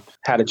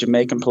had a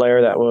Jamaican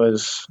player that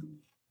was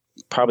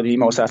probably the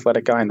most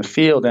athletic guy in the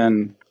field,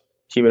 and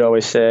he would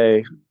always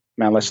say,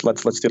 "Man, let's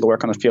do the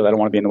work on the field. I don't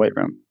want to be in the weight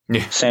room."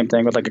 Yeah. Same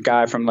thing with like a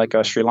guy from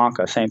Sri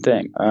Lanka. Same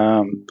thing.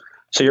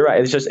 So you're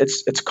right. It's just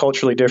it's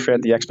culturally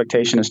different. The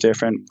expectation is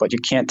different, but you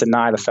can't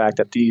deny the fact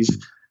that these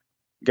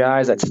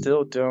guys that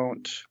still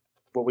don't,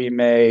 what we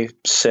may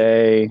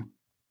say,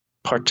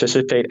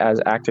 participate as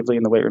actively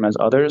in the weight room as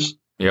others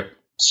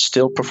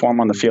still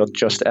perform on the field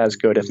just as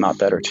good, if not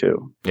better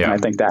too. Yeah. And I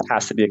think that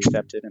has to be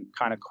accepted and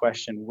kind of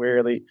questioned.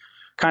 Really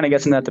kind of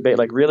gets in that debate,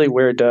 like really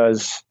where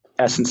does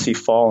S&C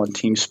fall in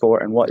team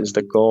sport and what is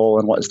the goal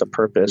and what is the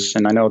purpose?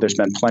 And I know there's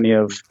been plenty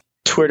of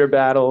Twitter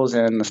battles,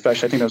 and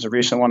especially I think there was a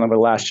recent one over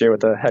last year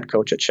with the head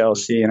coach at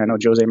Chelsea. And I know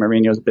Jose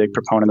Mourinho is a big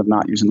proponent of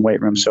not using the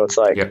weight room. So it's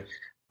like,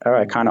 all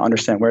right, kind of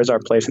understand where's our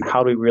place and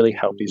how do we really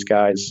help these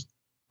guys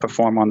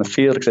perform on the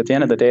field? Because at the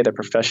end of the day, they're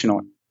professional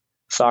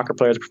soccer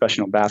players,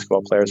 professional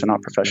basketball players, and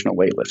not professional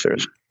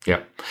weightlifters.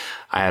 Yeah.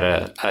 I had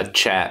a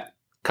chat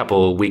a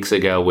couple of weeks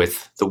ago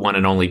with the one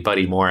and only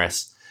Buddy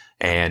Morris,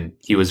 and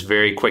he was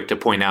very quick to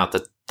point out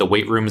that the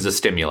weight room is a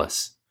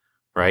stimulus,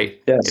 right?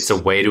 Yes. It's a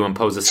way to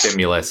impose a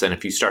stimulus. And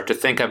if you start to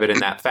think of it in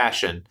that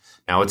fashion,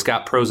 now it's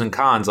got pros and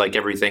cons like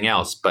everything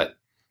else, but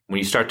when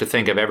you start to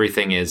think of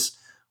everything is,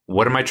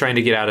 what am I trying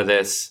to get out of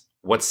this?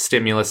 What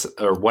stimulus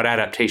or what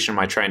adaptation am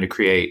I trying to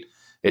create?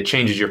 It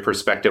changes your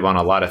perspective on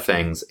a lot of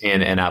things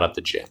in and out of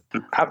the gym.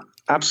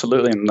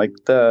 Absolutely. And like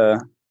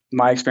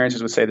my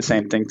experiences would say the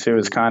same thing too,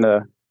 is kind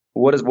of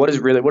what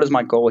is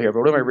my goal here?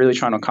 What am I really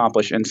trying to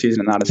accomplish in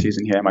season and out of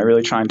season here? Am I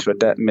really trying to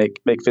adapt, make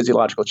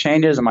physiological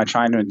changes? Am I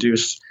trying to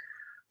induce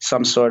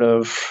some sort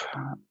of,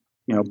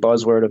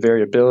 buzzword of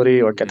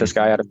variability or get this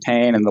guy out of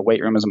pain? And the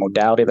weight room is a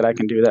modality that I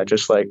can do that,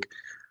 just like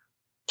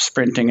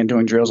sprinting and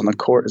doing drills on the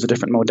court is a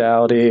different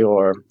modality,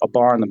 or a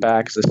bar in the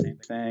back is the same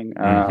thing.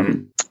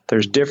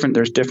 It's a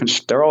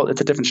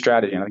different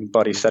strategy. And I think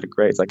Buddy said it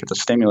great. It's like it's a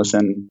stimulus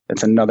and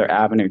it's another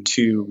avenue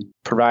to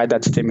provide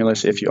that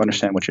stimulus if you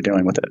understand what you're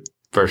doing with it.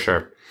 For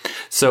sure.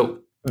 So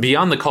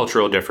beyond the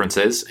cultural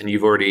differences, and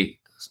you've already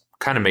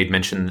kind of made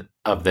mention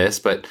of this,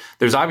 but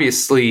there's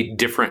obviously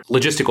different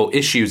logistical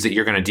issues that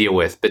you're going to deal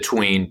with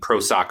between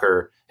pro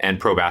soccer and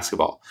pro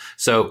basketball.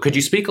 So could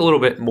you speak a little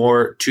bit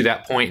more to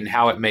that point and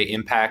how it may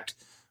impact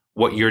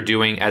what you're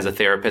doing as a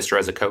therapist or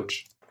as a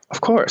coach? Of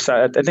course.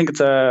 I think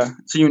it's a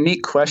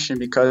unique question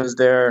because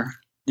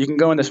you can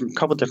go into some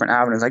couple different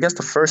avenues. I guess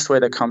the first way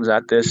that comes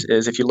at this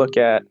is if you look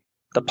at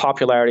the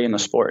popularity in the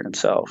sport in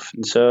itself.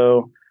 And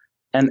so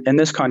in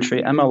this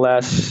country,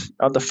 MLS,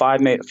 of the five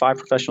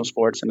professional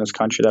sports in this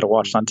country that are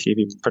watched on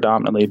TV,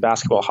 predominantly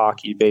basketball,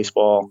 hockey,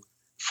 baseball,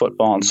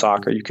 football, and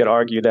soccer, you could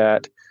argue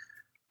that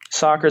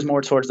soccer is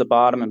more towards the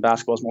bottom and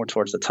basketball is more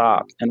towards the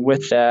top. And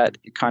with that,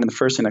 kind of the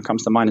first thing that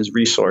comes to mind is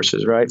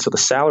resources, right? So the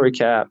salary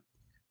cap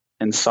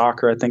in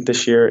soccer, I think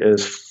this year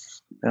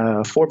is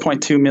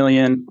 $4.2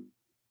 million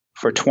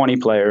for 20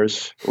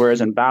 players,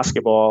 whereas in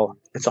basketball,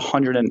 it's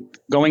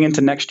going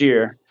into next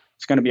year,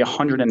 it's going to be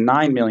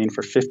 $109 million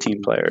for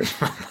 15 players.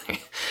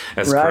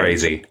 That's right?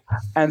 Crazy.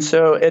 And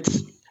so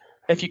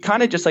if you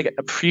kind of just like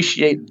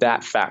appreciate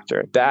that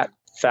factor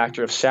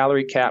of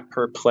salary cap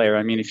per player.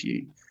 I mean, if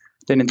you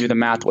didn't do the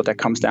math, what that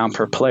comes down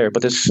per player,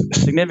 but there's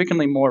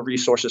significantly more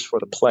resources for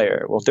the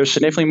player. Well, if there's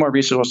significantly more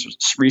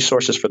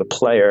resources for the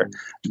player,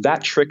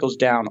 that trickles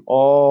down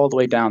all the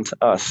way down to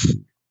us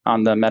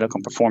on the medical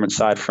and performance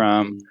side,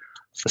 from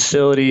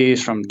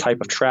facilities, from type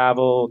of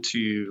travel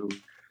to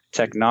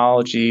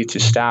technology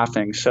to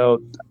staffing.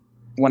 So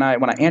when I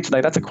answer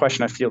that, that's a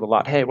question I feel a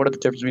lot. Hey, what are the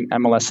differences between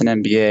MLS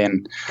and NBA?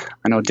 And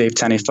I know Dave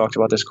Tenney's talked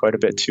about this quite a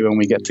bit too when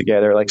we get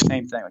together. Like,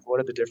 same thing. Like, what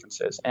are the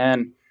differences?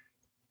 And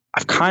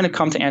I've kind of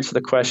come to answer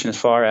the question as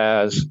far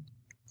as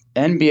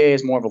NBA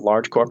is more of a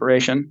large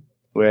corporation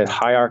with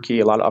hierarchy,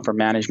 a lot of upper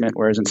management,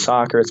 whereas in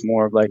soccer, it's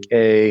more of like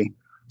a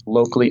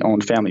locally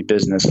owned family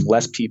business,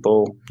 less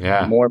people,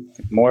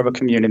 more of a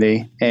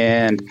community.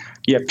 And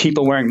you have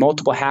people wearing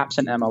multiple hats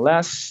in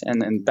MLS,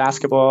 and in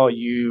basketball,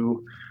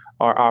 you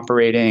are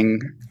operating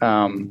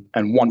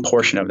in one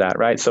portion of that,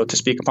 right? So to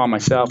speak upon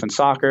myself in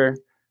soccer,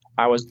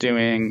 I was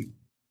doing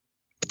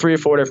 3 or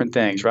 4 different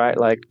things, right?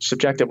 Like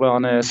subjective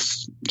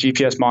wellness,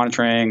 GPS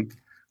monitoring,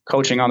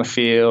 coaching on the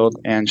field,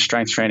 and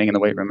strength training in the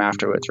weight room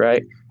afterwards,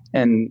 right?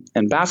 And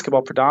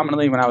basketball,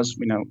 predominantly when I was,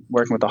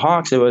 working with the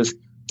Hawks, it was,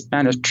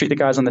 just treat the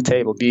guys on the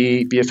table,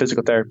 be a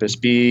physical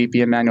therapist, be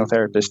a manual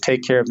therapist,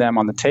 take care of them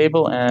on the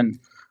table, and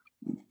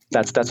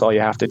that's all you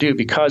have to do,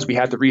 because we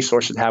had the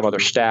resources to have other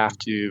staff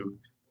to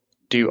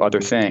do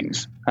other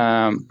things.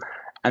 And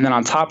then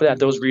on top of that,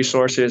 those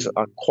resources,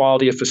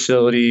 quality of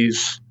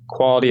facilities,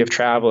 quality of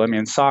travel. I mean,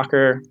 in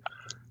soccer,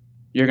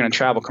 you're going to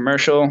travel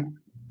commercial,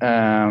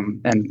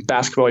 and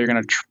basketball, you're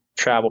going to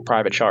travel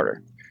private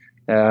charter.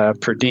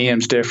 Per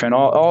diem's different.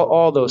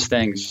 All those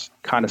things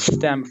kind of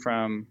stem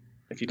from,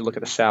 if you look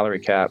at the salary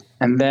cap.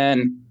 And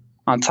then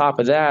on top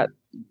of that,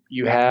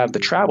 you have the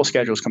travel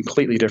schedule is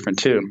completely different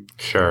too.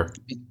 Sure.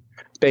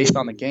 Based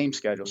on the game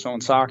schedule. So in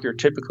soccer,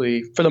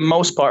 typically, for the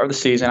most part of the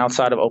season,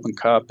 outside of Open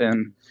Cup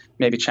and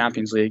maybe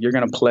Champions League, you're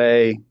going to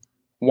play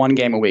one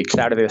game a week,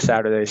 Saturday to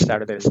Saturday,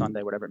 Saturday to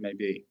Sunday, whatever it may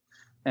be.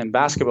 In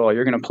basketball,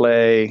 you're going to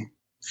play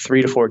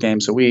 3 to 4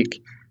 games a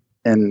week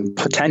in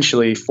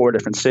potentially 4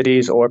 different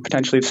cities, or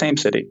potentially the same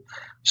city.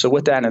 So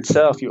with that in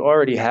itself, you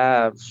already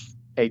have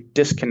a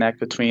disconnect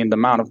between the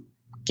amount of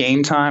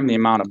game time and the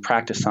amount of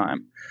practice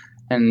time.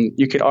 And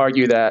you could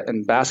argue that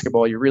in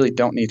basketball, you really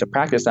don't need to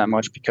practice that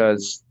much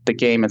because the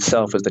game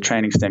itself is the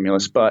training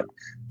stimulus. But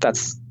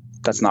that's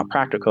not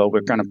practical.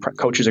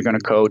 Coaches are going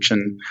to coach,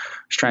 and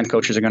strength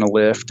coaches are going to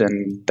lift,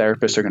 and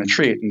therapists are going to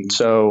treat. And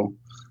so,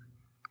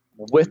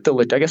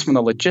 I guess from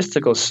the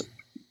logistical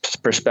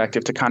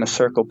perspective, to kind of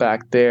circle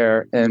back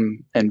there,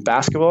 in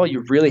basketball,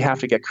 you really have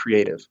to get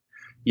creative.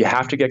 You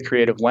have to get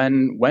creative.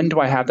 When do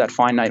I have that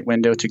finite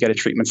window to get a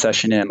treatment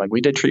session in? Like,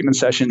 we did treatment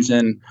sessions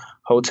in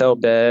hotel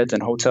beds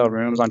and hotel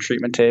rooms on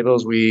treatment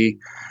tables.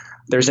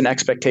 There's an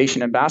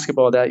expectation in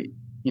basketball that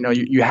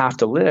you have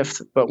to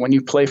lift, but when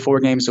you play 4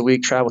 games a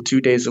week, travel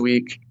 2 days a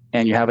week,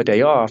 and you have a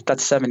day off,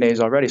 that's 7 days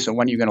already. So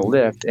when are you going to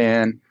lift?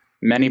 And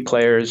many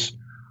players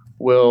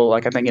will,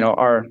 like, I think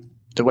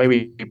the way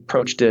we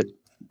approached it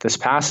this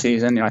past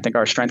season, I think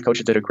our strength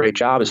coaches did a great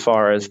job as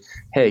far as,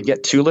 hey,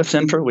 get 2 lifts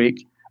in per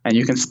week, and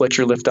you can split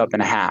your lift up in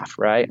half,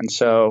 right? And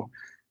so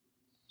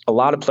a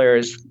lot of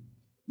players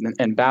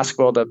in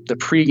basketball, the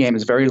pregame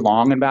is very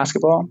long in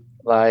basketball.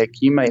 Like,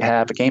 you might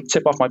have a game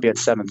tip-off might be at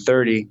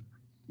 7:30,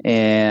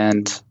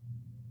 and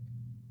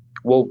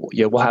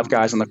we'll have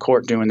guys on the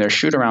court doing their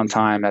shoot-around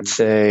time at,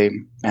 say,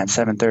 at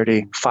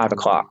 7:30, 5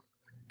 o'clock.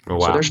 Oh,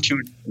 wow.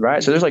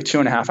 So there's like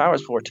 2.5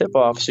 hours before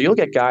tip-off. So you'll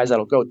get guys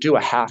that'll go do a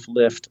half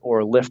lift or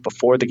a lift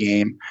before the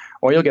game,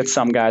 or you'll get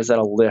some guys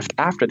that'll lift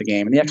after the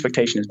game. And the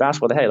expectation is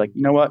basketball that, hey, like,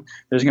 you know what?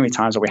 There's going to be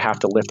times where we have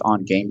to lift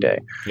on game day.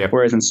 Yep.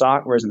 Whereas in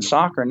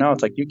soccer, no,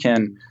 it's like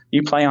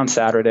you play on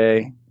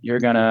Saturday, you're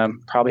going to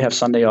probably have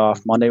Sunday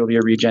off. Monday will be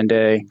a regen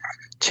day.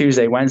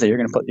 Tuesday, Wednesday, you're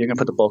going to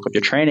put the bulk of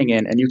your training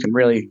in, and you can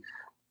really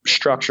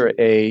structure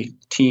a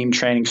team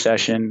training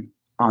session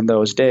on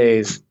those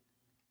days.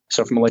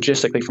 So from a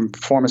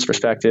performance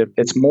perspective,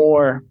 it's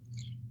more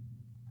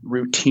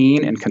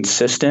routine and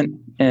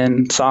consistent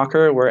in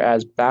soccer,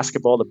 whereas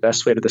basketball, the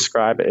best way to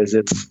describe it is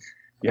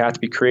you have to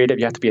be creative,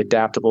 you have to be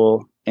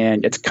adaptable,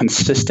 and it's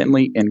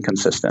consistently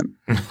inconsistent.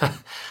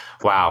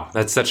 Wow,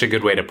 that's such a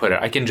good way to put it.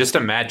 I can just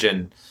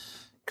imagine,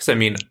 because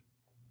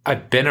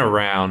I've been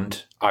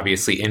around,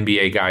 obviously,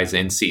 NBA guys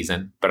in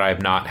season, but I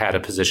have not had a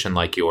position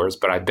like yours,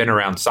 but I've been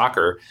around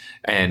soccer,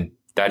 and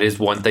that is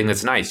one thing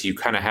that's nice. You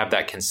kind of have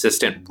that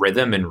consistent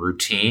rhythm and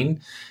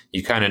routine.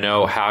 You kind of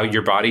know how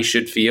your body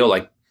should feel.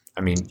 Like,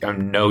 I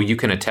know you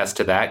can attest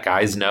to that.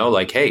 Guys know,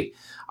 like, hey,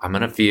 I'm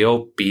going to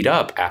feel beat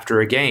up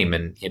after a game.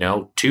 And,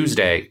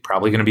 Tuesday,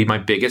 probably going to be my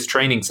biggest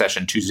training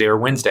session, Tuesday or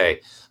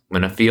Wednesday. I'm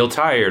going to feel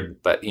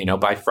tired, but,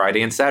 by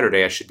Friday and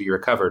Saturday, I should be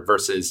recovered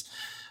versus,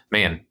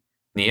 man,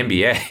 the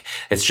NBA,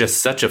 it's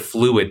just such a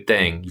fluid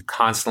thing. You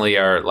constantly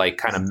are like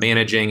kind of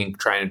managing and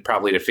trying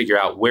probably to figure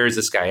out, where is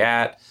this guy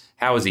at?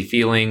 How is he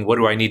feeling? What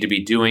do I need to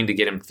be doing to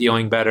get him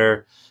feeling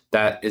better?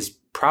 That is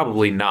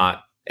probably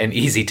not an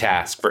easy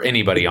task for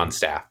anybody on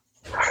staff.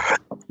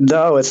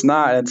 No, it's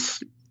not.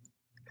 It's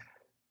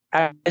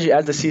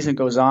as the season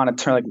goes on, it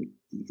turned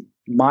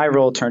my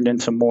role turned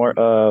into more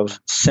of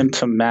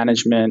symptom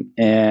management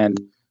and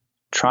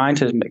trying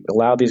to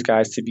allow these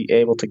guys to be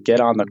able to get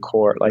on the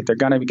court. Like, they're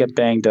going to get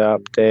banged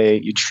up.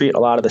 You treat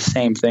a lot of the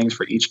same things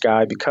for each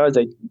guy because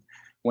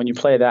when you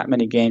play that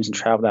many games and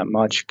travel that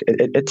much,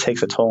 it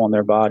takes a toll on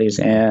their bodies,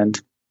 and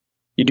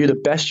you do the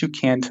best you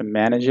can to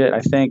manage it. I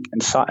think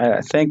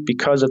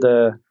because of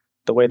the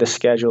way the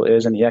schedule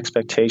is and the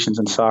expectations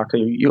in soccer,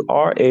 you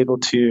are able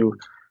to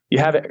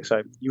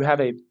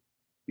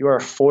you are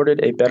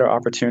afforded a better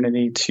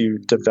opportunity to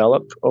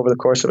develop over the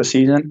course of a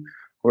season.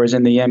 Whereas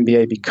in the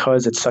NBA,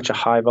 because it's such a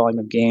high volume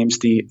of games,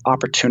 the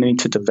opportunity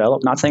to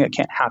develop, not saying it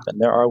can't happen.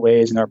 There are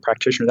ways and there are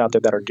practitioners out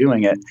there that are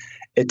doing it.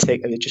 It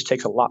just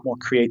takes a lot more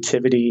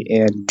creativity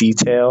and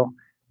detail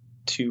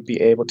to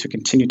be able to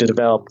continue to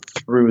develop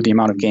through the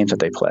amount of games that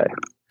they play.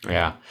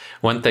 Yeah.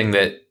 One thing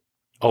that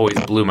always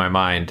blew my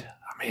mind,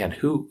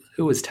 who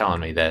was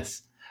telling me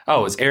this? Oh,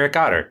 it was Eric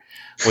Otter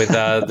with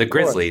the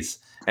Grizzlies.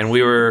 And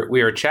we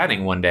were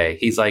chatting one day.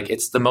 He's like,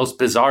 it's the most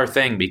bizarre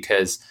thing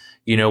because,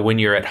 when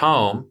you're at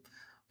home,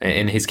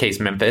 in his case,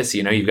 Memphis,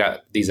 you've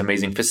got these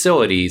amazing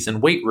facilities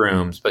and weight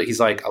rooms. But he's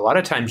like, a lot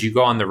of times you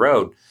go on the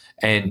road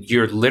and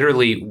you're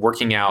literally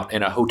working out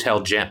in a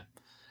hotel gym,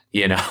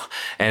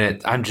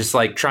 and I'm just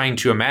like trying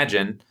to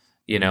imagine,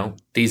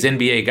 these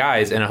NBA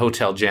guys in a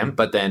hotel gym.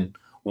 But then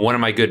one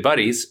of my good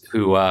buddies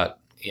who,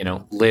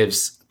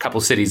 lives a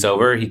couple cities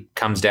over, he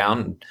comes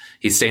down,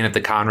 he's staying at the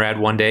Conrad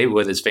one day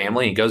with his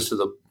family. He goes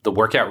to the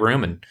workout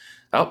room and,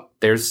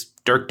 there's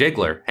Dirk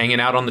Diggler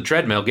hanging out on the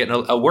treadmill, getting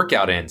a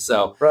workout in.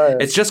 So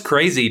It's just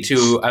crazy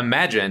to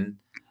imagine,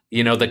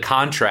 the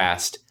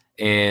contrast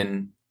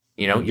in,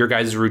 your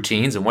guys'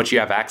 routines and what you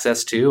have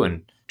access to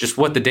and just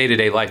what the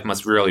day-to-day life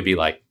must really be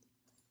like.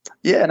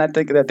 Yeah. And I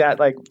think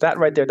that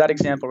right there, that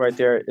example right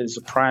there is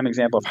a prime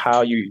example of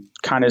how you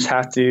kind of just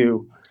have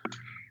to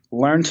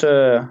learn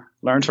to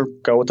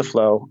go with the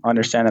flow,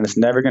 understand that it's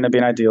never going to be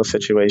an ideal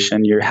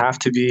situation. You have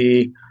to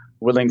be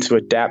willing to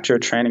adapt your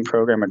training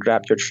program,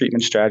 adapt your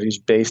treatment strategies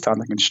based on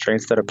the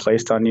constraints that are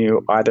placed on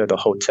you, either the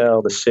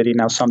hotel, the city.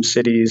 Now, some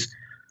cities,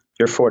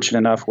 you're fortunate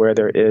enough where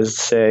there is,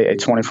 say, a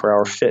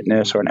 24-hour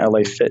fitness or an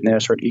LA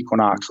Fitness or an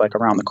Equinox like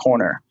around the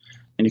corner.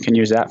 and you can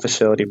use that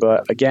facility.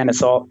 But again,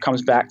 it's all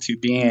comes back to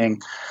being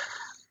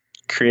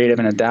creative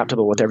and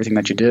adaptable with everything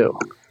that you do.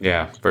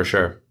 Yeah, for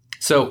sure.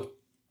 So,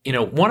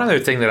 one other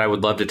thing that I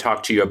would love to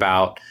talk to you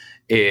about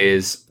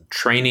is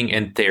training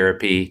and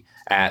therapy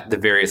at the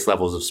various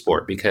levels of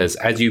sport, because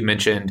as you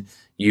mentioned,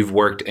 you've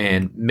worked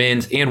in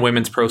men's and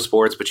women's pro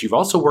sports, but you've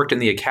also worked in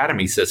the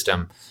academy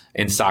system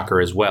in soccer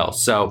as well.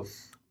 So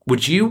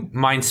would you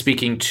mind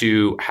speaking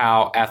to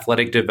how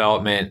athletic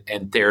development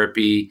and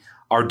therapy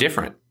are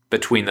different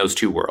between those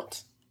two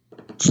worlds?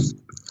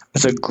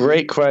 It's a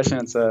great question.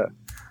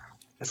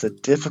 It's a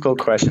difficult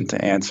question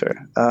to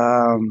answer.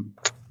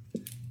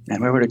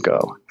 And where would it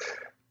go?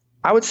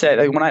 I would say,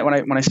 like,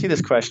 when I see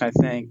this question, I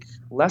think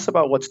less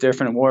about what's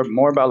different,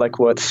 more about like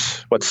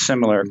what's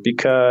similar,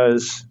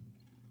 because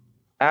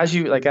as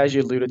you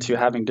alluded to,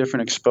 having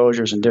different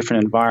exposures in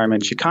different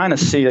environments, you kind of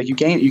see, like, you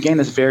gain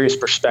this various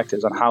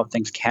perspectives on how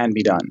things can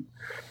be done.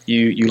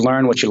 You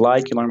learn what you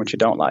like, you learn what you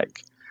don't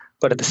like.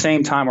 But at the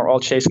same time, we're all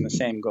chasing the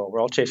same goal.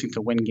 We're all chasing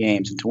to win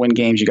games. And to win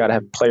games, you got to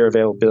have player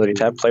availability.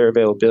 To have player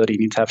availability, you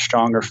need to have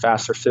stronger,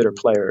 faster, fitter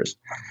players.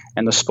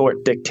 And the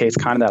sport dictates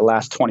kind of that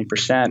last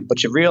 20%.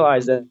 But you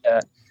realize that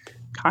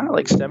kind of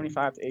like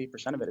 75 to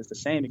 80% of it is the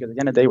same, because at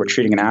the end of the day, we're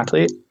treating an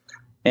athlete.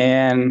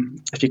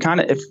 And if you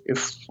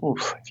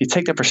if you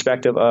take the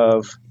perspective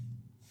of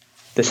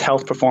this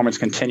health performance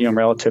continuum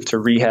relative to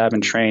rehab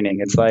and training,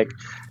 it's like,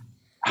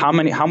 how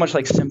much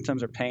like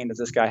symptoms or pain does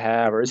this guy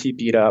have, or is he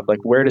beat up? Like,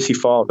 where does he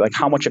fall? Like,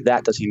 how much of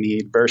that does he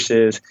need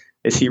versus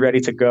is he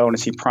ready to go, and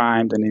is he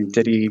primed, and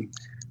did he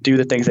do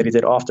the things that he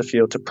did off the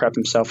field to prep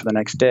himself for the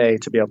next day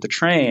to be able to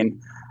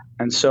train?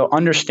 And so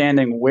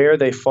understanding where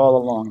they fall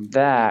along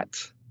that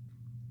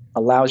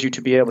allows you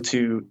to be able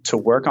to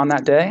work on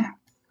that day.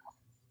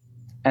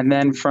 And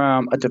then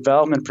from a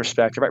development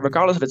perspective, right,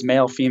 regardless if it's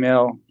male,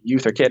 female,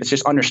 youth, or kid, it's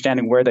just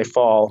understanding where they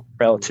fall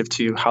relative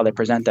to how they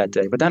present that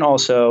day. But then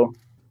also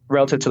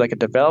relative to like a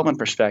development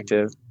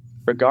perspective,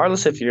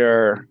 regardless if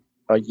you're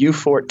a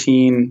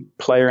U14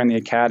 player in the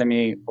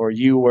academy or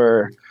you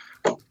were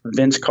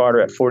Vince Carter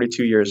at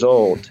 42 years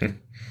old,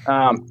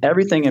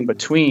 everything in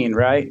between,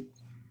 right?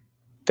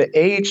 The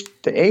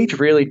age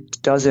really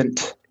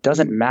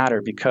doesn't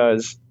matter,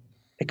 because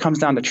it comes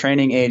down to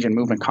training age and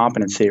movement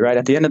competency, right?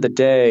 At the end of the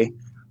day,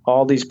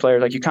 all these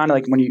players, like, you kind of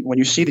like when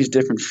you see these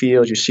different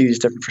fields, you see these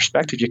different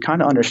perspectives, you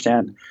kind of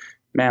understand,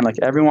 man, like,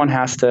 everyone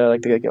has to,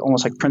 like,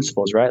 almost like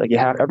principles, right? Like,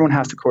 everyone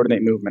has to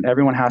coordinate movement.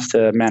 Everyone has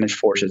to manage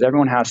forces.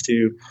 Everyone has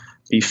to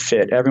be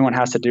fit. Everyone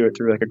has to do it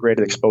through like a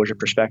graded exposure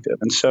perspective.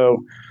 And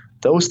so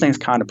those things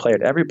kind of play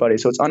at everybody.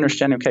 So it's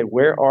understanding, okay,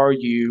 where are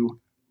you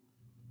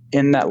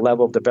in that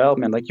level of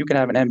development? Like, you can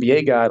have an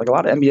NBA guy, like a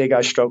lot of NBA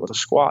guys struggle to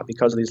squat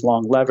because of these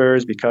long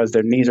levers, because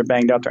their knees are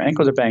banged up, their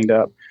ankles are banged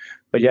up.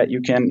 But yet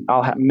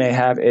may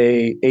have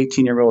a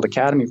 18-year-old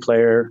academy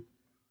player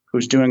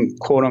who's doing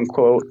quote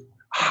unquote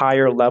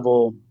higher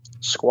level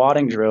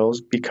squatting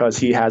drills because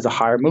he has a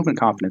higher movement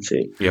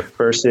competency. Yep.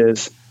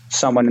 Versus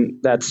someone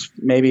that's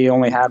maybe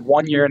only had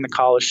 1 year in the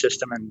college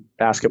system in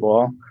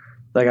basketball.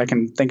 Like, I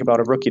can think about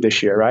a rookie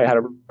this year, right? I had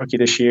a rookie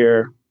this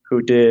year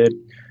who did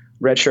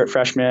redshirt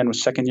freshman,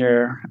 was second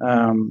year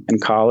in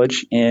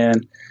college.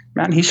 And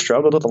man, he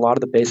struggled with a lot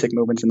of the basic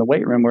movements in the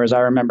weight room. Whereas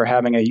I remember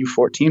having a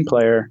U14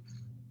 player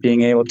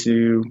being able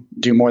to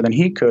do more than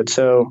he could.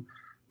 So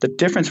the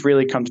difference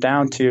really comes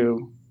down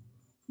to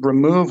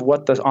remove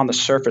on the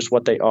surface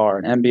what they are,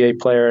 an NBA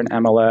player, an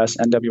MLS,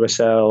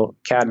 NWSL,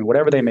 academy,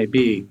 whatever they may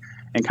be,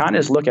 and kind of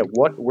just look at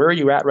where are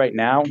you at right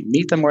now,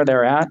 meet them where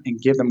they're at,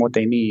 and give them what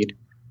they need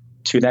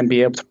to then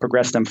be able to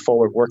progress them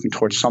forward, working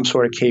towards some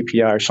sort of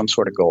KPI or some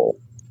sort of goal.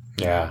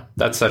 Yeah,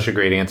 that's such a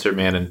great answer,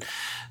 man. And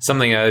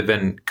something I've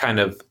been kind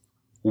of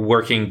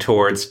working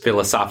towards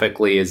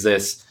philosophically is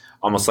this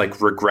almost like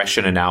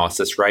regression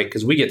analysis, right?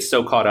 Because we get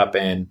so caught up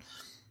in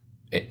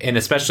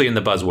especially in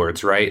the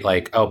buzzwords, right?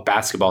 Like, oh,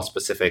 basketball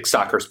specific,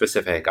 soccer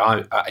specific.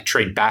 I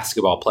train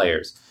basketball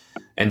players.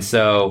 And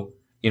so,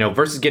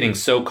 versus getting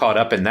so caught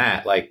up in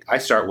that, like, I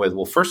start with,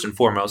 well, first and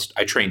foremost,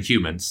 I train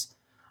humans,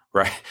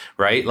 right?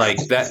 Right? Like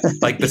that,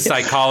 like the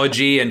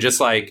psychology, and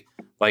just like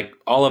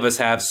all of us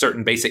have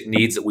certain basic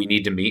needs that we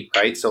need to meet,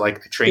 right? So like,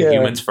 I train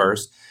humans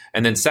first.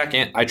 And then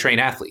second, I train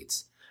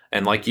athletes.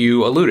 And like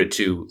you alluded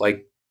to,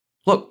 like,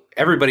 look,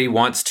 everybody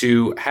wants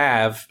to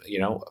have,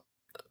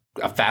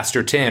 a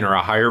faster 10 or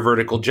a higher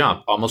vertical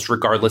jump, almost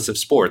regardless of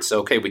sports. So,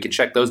 okay, we can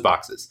check those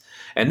boxes.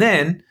 And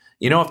then,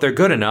 if they're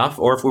good enough,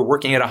 or if we're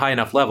working at a high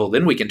enough level,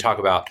 then we can talk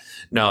about,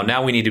 no,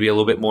 now we need to be a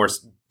little bit more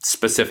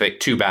specific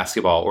to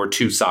basketball or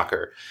to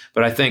soccer.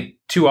 But I think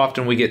too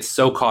often we get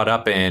so caught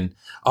up in,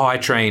 oh, I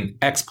train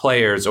X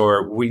players,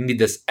 or we need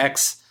this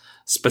X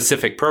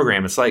specific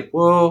program. It's like,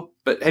 well,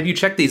 but have you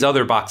checked these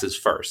other boxes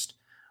first?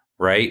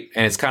 Right.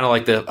 And it's kind of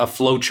like a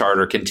flow chart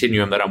or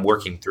continuum that I'm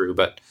working through.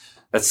 But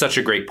that's such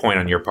a great point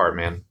on your part,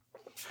 man.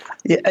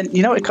 Yeah. And,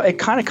 it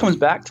kind of comes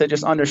back to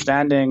just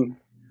understanding,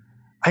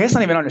 I guess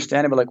not even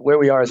understanding, but like where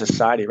we are as a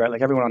society, right?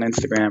 Like, everyone on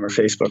Instagram or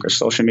Facebook or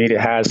social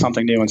media has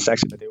something new and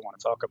sexy that they want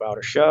to talk about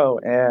or show.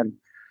 And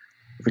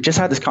we just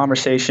had this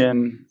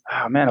conversation.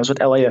 Oh, man, I was with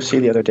LAFC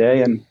the other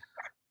day, and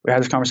we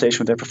had this conversation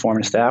with their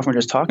performance staff. We're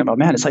just talking about,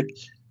 man, it's like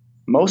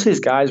most of these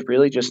guys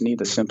really just need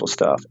the simple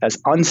stuff. As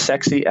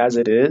unsexy as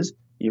it is,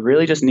 you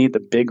really just need the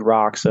big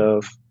rocks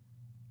of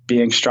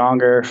being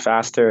stronger,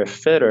 faster,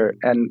 fitter.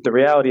 And the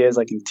reality is,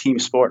 like in team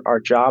sport, our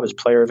job is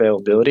player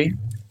availability.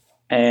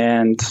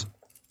 And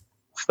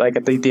like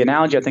the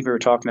analogy I think we were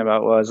talking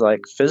about was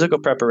like physical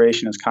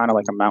preparation is kind of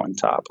like a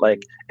mountaintop.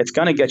 Like it's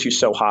going to get you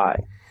so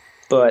high,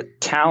 but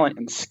talent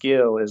and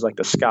skill is like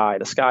the sky.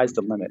 The sky's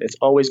the limit. It's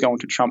always going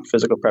to trump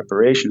physical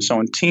preparation. So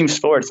in team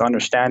sports,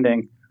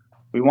 understanding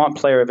we want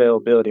player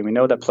availability. We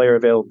know that player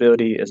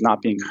availability is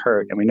not being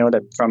hurt. And we know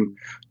that from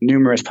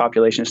numerous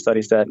population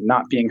studies that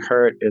not being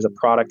hurt is a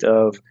product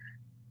of,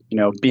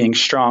 being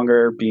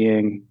stronger,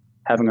 being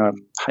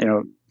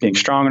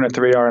strong in a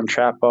 3RM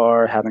trap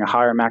bar, having a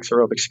higher max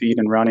aerobic speed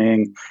in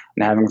running,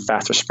 and having a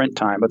faster sprint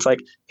time. But it's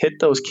like hit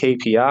those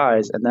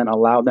KPIs and then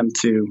allow them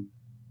to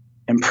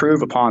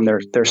improve upon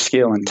their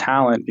skill and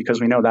talent,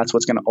 because we know that's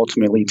what's going to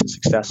ultimately lead to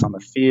success on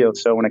the field.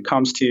 So when it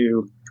comes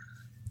to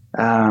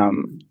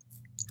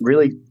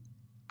really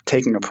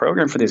taking a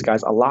program for these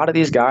guys, a lot of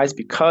these guys,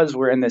 because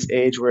we're in this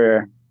age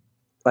where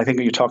I think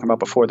you're talking about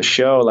before the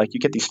show, like you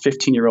get these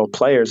 15-year-old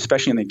players,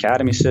 especially in the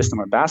academy system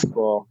of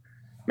basketball,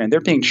 man,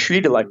 they're being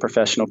treated like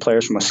professional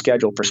players from a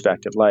schedule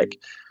perspective, like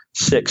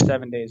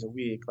 6-7 days a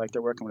week. Like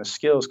they're working with a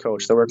skills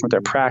coach, they're working with their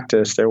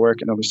practice,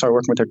 we start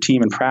working with their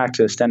team in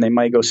practice. Then they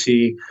might go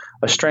see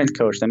a strength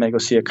coach, they may go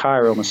see a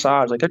chiro,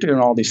 massage. Like they're doing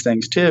all these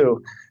things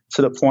too,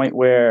 to the point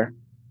where,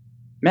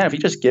 man, if you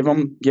just give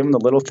them the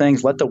little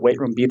things, let the weight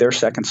room be their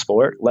second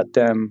sport, let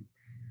them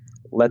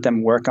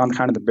work on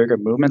kind of the bigger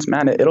movements,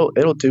 man,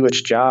 it'll do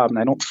its job. And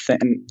I don't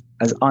think,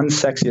 as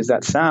unsexy as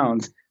that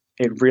sounds,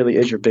 it really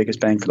is your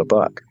biggest bang for the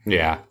buck.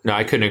 Yeah, no,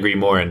 I couldn't agree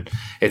more. And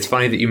it's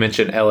funny that you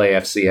mentioned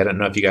LAFC. I don't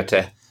know if you got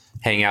to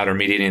hang out or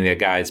meet any of the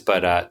guys,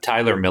 but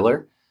Tyler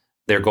Miller,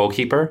 their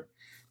goalkeeper.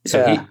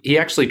 So yeah. he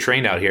actually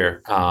trained out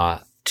here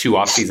 2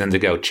 off seasons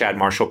ago. Chad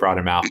Marshall brought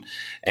him out.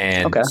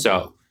 And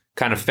so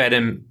kind of fed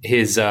him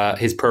his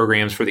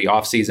programs for the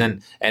off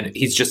season. And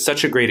he's just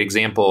such a great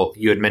example.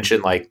 You had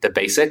mentioned like the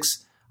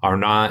basics are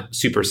not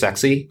super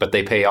sexy, but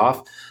they pay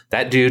off.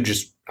 That dude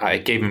I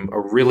gave him a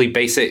really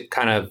basic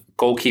kind of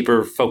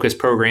goalkeeper focused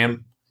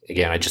program.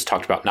 Again, I just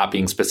talked about not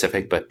being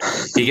specific, but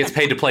he gets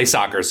paid to play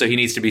soccer, so he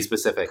needs to be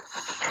specific.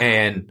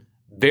 And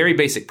very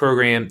basic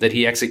program that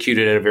he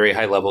executed at a very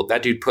high level.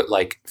 That dude put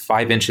like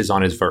 5 inches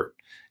on his vert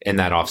in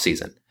that off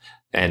season.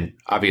 And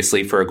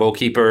obviously for a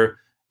goalkeeper,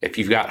 if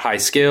you've got high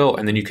skill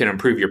and then you can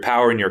improve your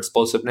power and your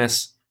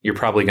explosiveness, you're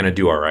probably going to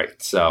do all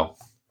right. So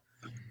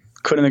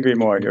couldn't agree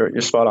more. You're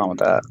spot on with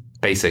that.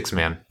 Basics,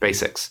 man.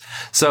 Basics.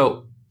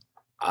 So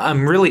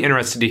I'm really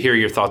interested to hear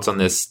your thoughts on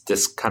this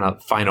kind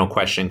of final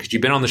question, because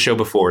you've been on the show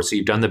before, so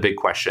you've done the big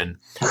question.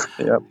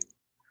 Yep.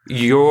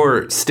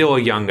 You're still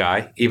a young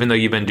guy, even though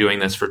you've been doing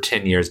this for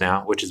 10 years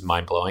now, which is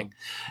mind-blowing.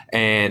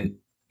 And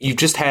you've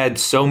just had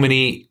so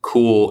many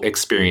cool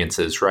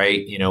experiences,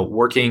 right?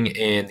 Working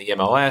in the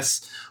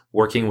MLS,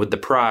 working with the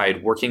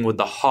Pride, working with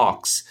the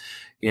Hawks.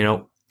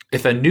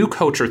 If a new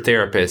coach or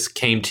therapist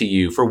came to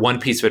you for one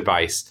piece of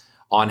advice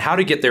on how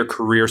to get their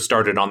career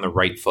started on the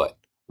right foot,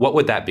 what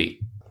would that be?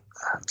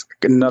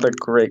 Another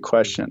great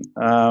question.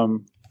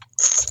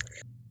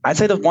 I'd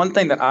say the one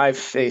thing that I've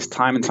faced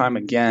time and time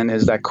again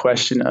is that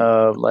question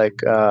of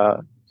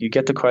you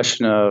get the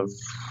question of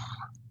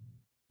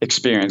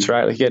experience,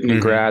 right? Like you get a new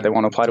grad, they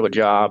want to apply to a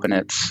job, and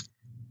it's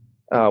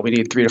we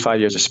need 3 to 5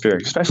 years of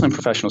experience, especially in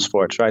professional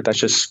sports, right? That's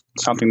just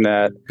something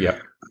that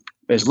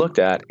is looked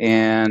at.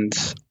 And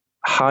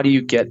how do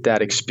you get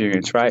that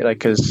experience, right? Like,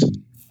 because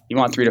you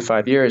want 3 to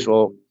 5 years.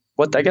 Well,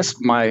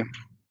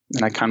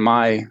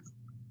 my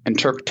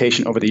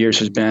interpretation over the years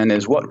has been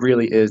is what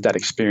really is that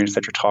experience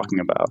that you're talking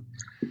about.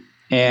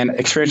 And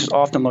experience is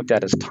often looked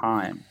at as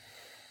time.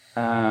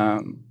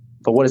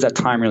 But what does that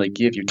time really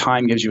give you?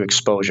 Time gives you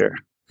exposure.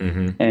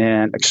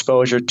 And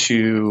exposure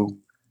to,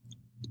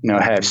 hey,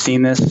 I've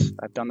seen this,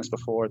 I've done this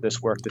before,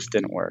 this worked, this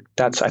didn't work.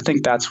 I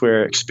think that's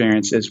where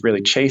experience is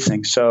really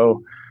chasing.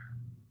 So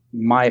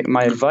my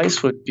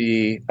advice would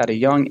be, at a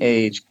young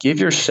age,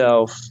 give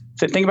yourself,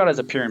 think about it as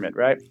a pyramid,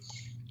 right?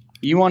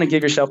 You want to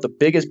give yourself the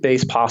biggest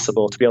base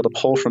possible to be able to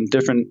pull from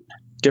different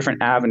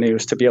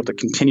avenues to be able to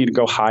continue to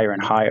go higher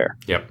and higher.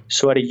 Yep.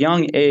 So at a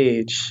young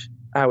age,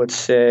 I would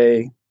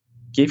say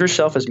give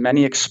yourself as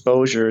many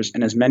exposures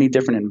in as many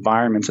different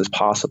environments as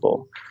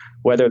possible,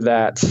 whether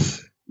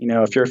that's,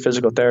 if you're a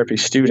physical therapy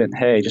student,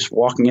 hey, just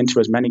walking into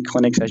as many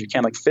clinics as you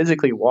can, like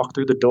physically walk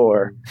through the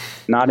door,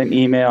 not an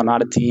email,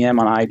 not a DM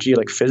on IG,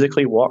 like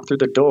physically walk through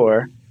the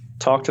door,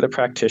 talk to the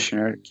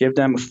practitioner, give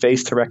them a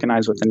face to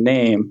recognize with a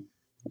name,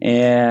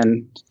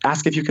 and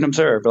ask if you can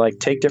observe, like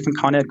take different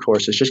Con Ed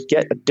courses, just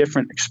get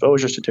different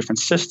exposures to different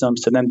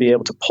systems to then be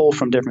able to pull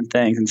from different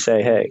things and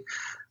say, hey,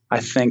 I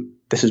think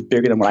this is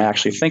bigger than what I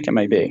actually think it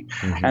may be.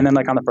 And then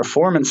like on the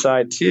performance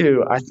side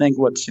too, I think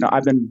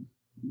I've been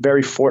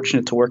very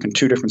fortunate to work in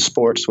 2 different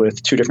sports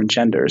with 2 different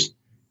genders.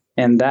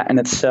 And that in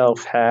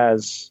itself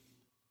has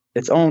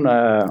its own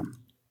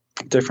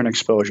different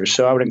exposure.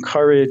 So I would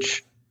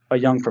encourage a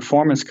young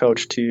performance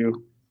coach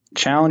to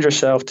challenge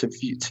yourself to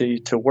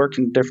work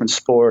in different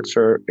sports,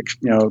 or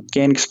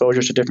gain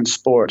exposure to different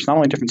sports, not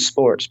only different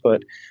sports,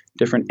 but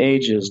different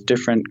ages,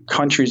 different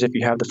countries if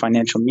you have the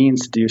financial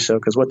means to do so,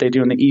 because what they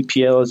do in the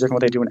EPL is different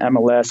what they do in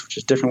MLS, which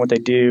is different what they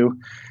do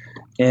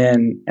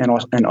in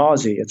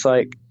Aussie. It's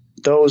like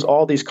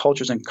all these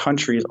cultures and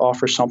countries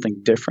offer something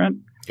different.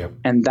 Yep.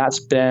 And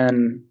that's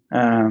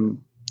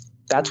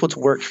what's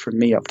worked for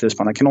me up to this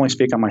point. I can only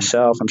speak on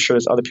myself. I'm sure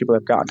there's other people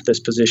that have gotten to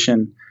this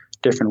position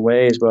different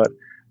ways, but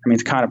I mean,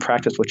 it's kind of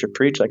practice what you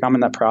preach. Like, I'm in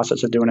that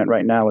process of doing it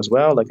right now as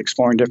well, like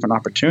exploring different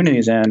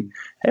opportunities. And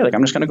hey, like,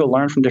 I'm just going to go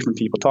learn from different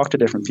people, talk to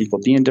different people,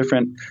 be in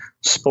different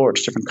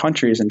sports, different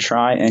countries, and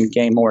try and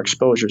gain more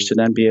exposures to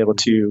then be able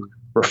to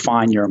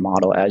refine your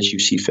model as you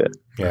see fit.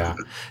 Yeah,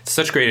 it's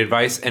such great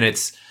advice. And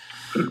it's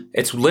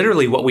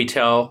literally what we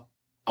tell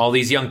all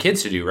these young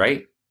kids to do,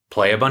 right?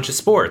 Play a bunch of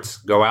sports,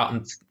 go out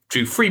and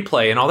do free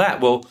play and all that.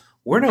 Well,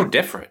 we're no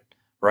different,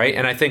 right?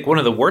 And I think one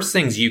of the worst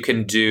things you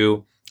can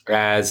do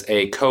as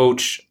a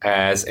coach,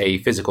 as a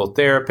physical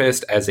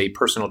therapist, as a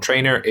personal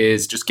trainer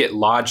is just get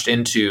lodged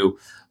into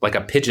like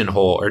a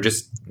pigeonhole, or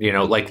just,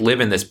 like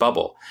live in this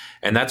bubble.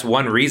 And that's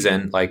one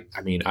reason, like,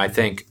 I mean, I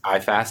think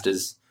iFast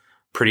is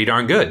pretty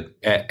darn good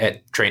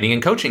at training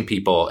and coaching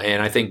people.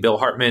 And I think Bill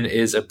Hartman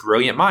is a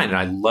brilliant mind, and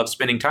I love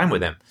spending time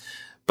with him.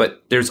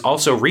 But there's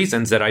also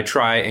reasons that I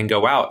try and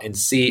go out and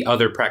see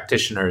other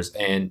practitioners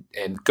and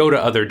go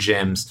to other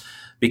gyms,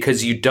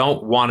 because you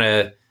don't want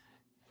to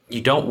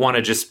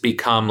just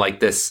become like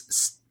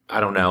this,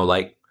 I don't know,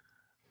 like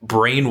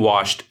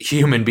brainwashed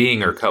human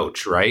being or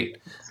coach, right?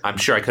 I'm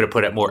sure I could have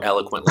put it more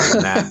eloquently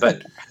than that,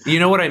 but you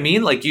know what I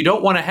mean? Like, you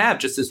don't want to have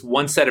just this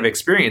one set of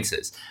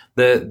experiences.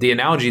 The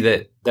analogy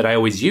that I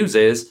always use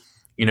is,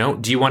 do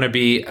you want to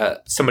be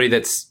somebody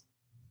that's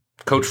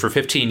coached for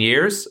 15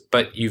 years,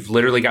 but you've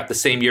literally got the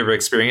same year of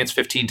experience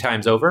 15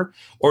 times over?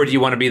 Or do you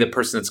want to be the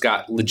person that's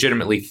got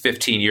legitimately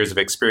 15 years of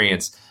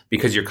experience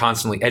because you're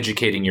constantly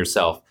educating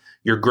yourself?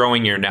 You're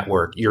growing your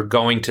network. You're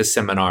going to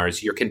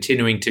seminars. You're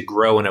continuing to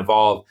grow and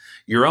evolve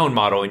your own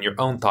model and your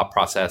own thought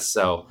process.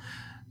 So,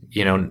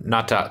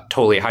 not to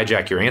totally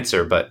hijack your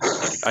answer, but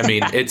I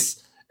mean,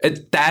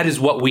 that is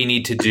what we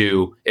need to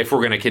do if we're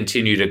going to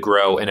continue to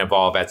grow and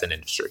evolve as an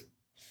industry.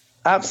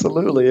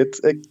 Absolutely.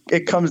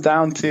 It comes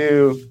down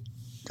to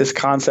this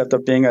concept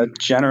of being a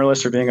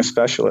generalist or being a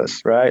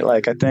specialist, right?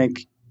 Like, I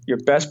think your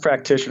best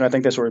practitioner, I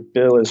think that's where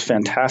Bill is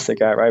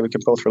fantastic at, right? We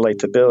can both relate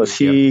to Bill, is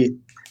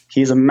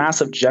he's a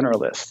massive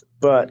generalist,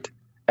 but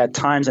at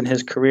times in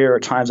his career or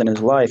times in his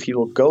life, he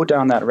will go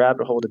down that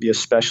rabbit hole to be a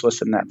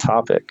specialist in that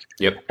topic.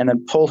 Yep. And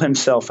then pull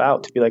himself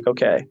out to be like,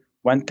 okay,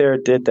 went there,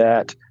 did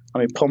that.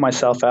 Let me pull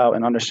myself out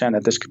and understand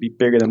that this could be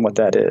bigger than what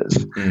that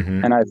is.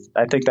 Mm-hmm. And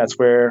I think that's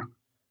where,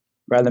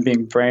 rather than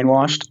being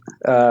brainwashed,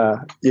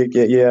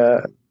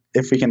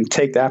 if we can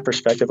take that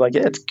perspective, like,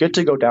 yeah, it's good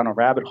to go down a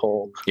rabbit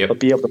hole, yep, but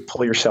be able to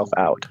pull yourself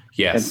out.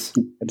 Yes.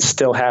 And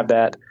still have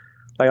that,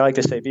 like I like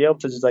to say, be able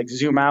to just like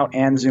zoom out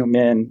and zoom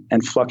in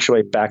and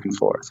fluctuate back and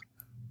forth.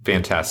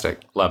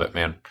 Fantastic. Love it,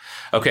 man.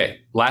 Okay.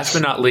 Last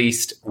but not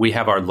least, we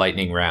have our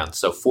lightning round.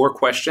 So 4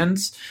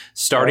 questions,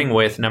 starting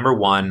with number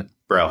 1.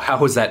 Bro, how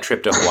was that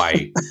trip to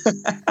Hawaii?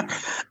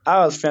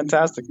 Oh, it was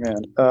fantastic, man.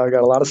 I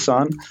got a lot of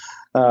sun.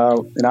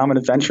 I'm an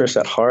adventurous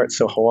at heart,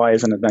 so Hawaii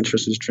is an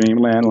adventurous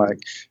dreamland. Like,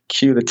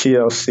 cue the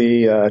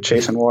TLC,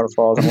 chasing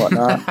waterfalls and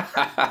whatnot.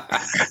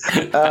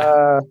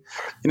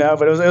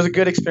 But it was a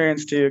good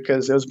experience too,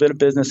 because it was a bit of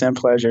business and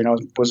pleasure. I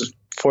was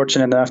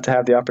fortunate enough to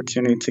have the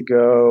opportunity to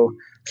go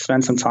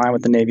spend some time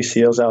with the Navy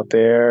SEALs out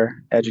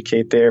there,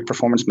 educate their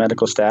performance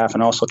medical staff,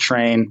 and also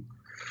train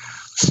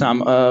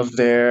some of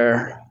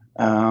their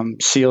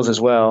SEALs as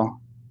well.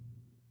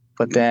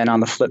 But then on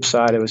the flip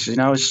side, it was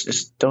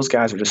just those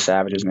guys were just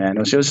savages, man. It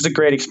was just a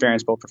great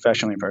experience, both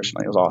professionally and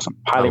personally. It was awesome.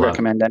 Highly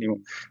recommend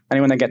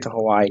anyone that get to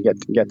Hawaii,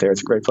 get there.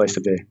 It's a great place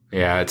to be.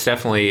 Yeah, it's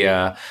definitely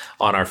on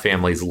our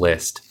family's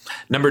list.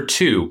 Number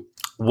 2,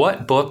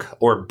 what book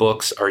or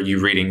books are you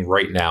reading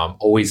right now? I'm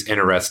always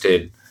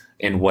interested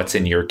in what's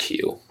in your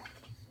queue.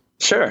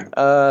 Sure.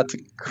 It's a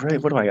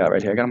great. What do I got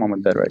right here? I got them on my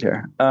bed right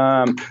here. So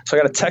I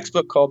got a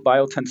textbook called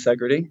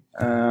Biotensegrity.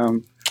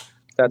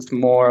 That's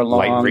more along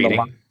light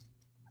reading.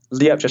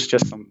 Yep,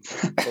 just some.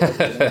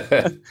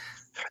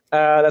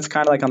 That's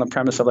kind of like on the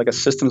premise of like a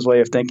systems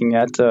way of thinking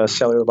at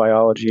cellular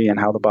biology and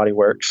how the body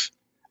works.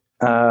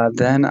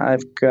 Then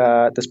I've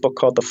got this book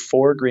called The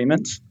 4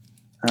 Agreements.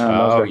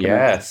 Oh,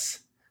 yes.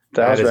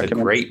 That is a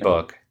great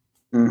book.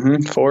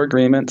 4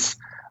 Agreements.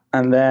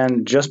 And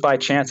then just by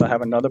chance, I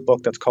have another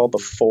book that's called The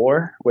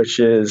 4, which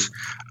is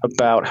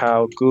about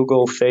how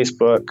Google,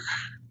 Facebook,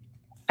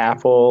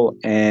 Apple,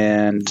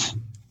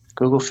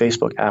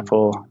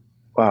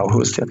 wow, who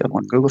was the other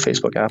one? Google,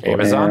 Facebook, Apple,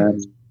 Amazon?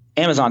 And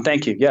Amazon.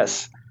 Thank you.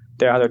 Yes,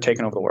 they're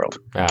taking over the world.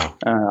 Oh,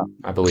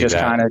 I believe just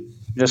that. Kind of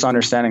just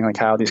understanding like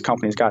how these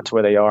companies got to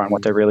where they are and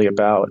what they're really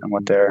about and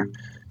what they're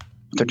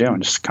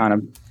doing. Just kind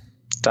of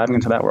diving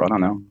into that world. I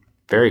don't know.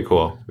 Very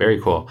cool.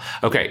 Very cool.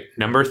 Okay,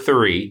 number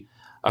 3.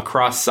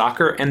 Across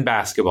soccer and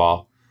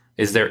basketball,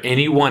 is there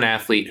any one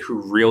athlete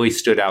who really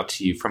stood out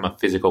to you from a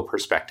physical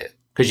perspective?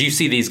 Because you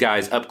see these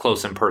guys up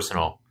close and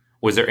personal.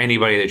 Was there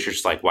anybody that you're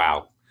just like,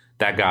 wow,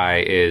 that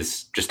guy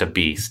is just a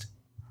beast?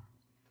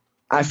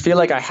 I feel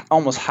like I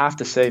almost have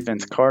to say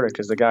Vince Carter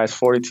because the guy's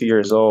 42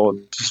 years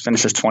old, just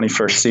finished his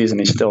 21st season.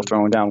 He's still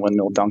throwing down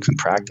windmill dunks in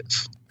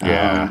practice.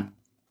 Yeah.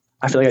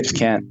 I feel like I just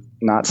can't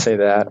not say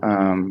that.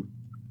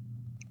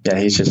 Yeah,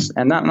 he's just,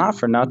 and not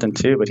for nothing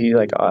too, but he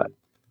guess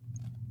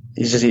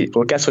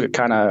what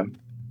kind of,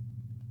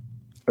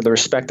 the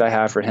respect I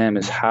have for him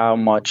is how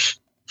much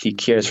he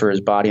cares for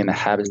his body and the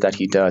habits that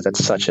he does. At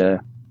such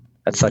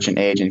an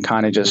age, and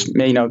kind of just,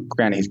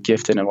 granted he's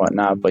gifted and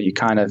whatnot, but you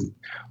kind of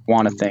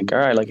want to think, all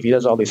right, like if he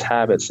does all these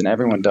habits and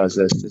everyone does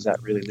this, does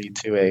that really lead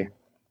to a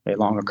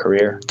longer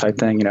career type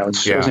thing? It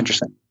was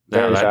interesting.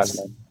 Very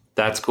fascinating.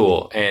 That's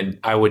cool. And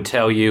I would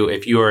tell you,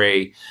 if you are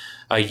a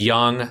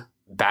young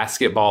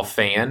basketball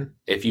fan,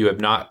 if you have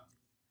not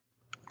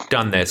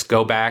done this,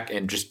 go back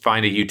and just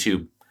find a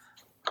YouTube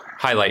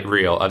highlight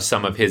reel of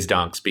some of his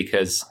dunks,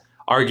 because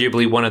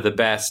arguably one of the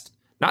best,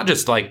 not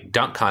just like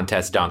dunk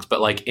contest dunks,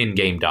 but like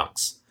in-game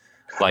dunks.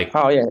 Like,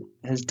 oh yeah,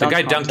 the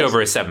guy dunked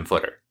over a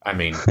 7-footer. I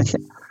mean,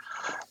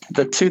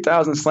 the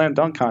 2000 slam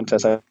dunk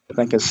contest, I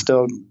think, is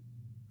still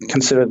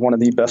considered one of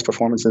the best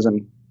performances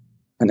in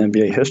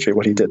NBA history.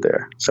 What he did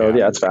there, so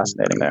yeah, it's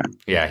fascinating there.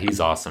 Yeah, he's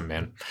awesome,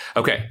 man.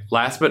 Okay,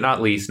 last but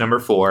not least, number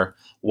 4.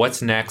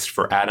 What's next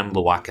for Adam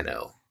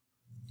Lewakino?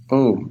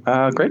 Oh,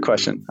 great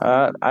question.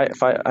 I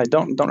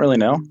don't really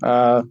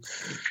know.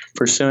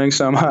 Pursuing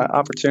some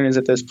opportunities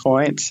at this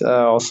point.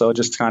 Also,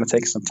 just kind of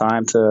taking some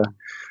time to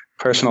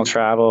personal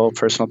travel,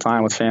 personal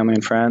time with family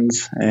and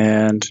friends,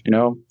 and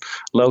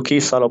low key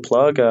subtle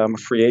plug. I'm a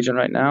free agent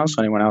right now,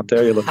 so anyone out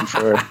there you're looking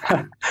for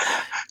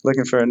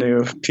a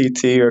new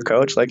PT or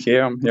coach like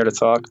here, I'm here to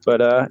talk.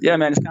 But yeah,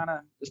 man, it's kind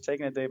of just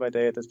taking it day by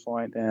day at this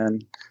point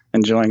and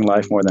enjoying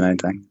life more than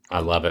anything. I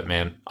love it,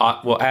 man.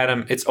 Well,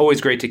 Adam, it's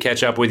always great to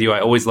catch up with you. I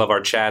always love our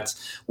chats.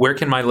 Where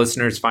can my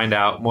listeners find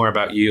out more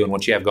about you and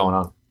what you have going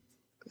on?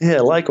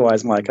 Yeah,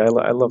 likewise, Mike. I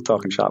love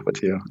talking shop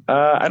with you.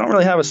 I don't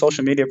really have a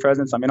social media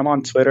presence. I mean, I'm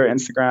on Twitter,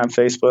 Instagram,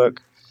 Facebook.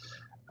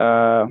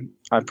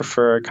 I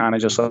prefer kind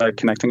of just like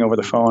connecting over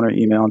the phone or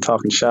email and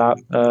talking shop.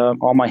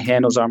 All my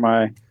handles are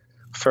my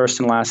first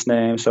and last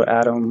name, so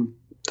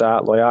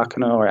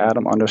Adam.Loiacono or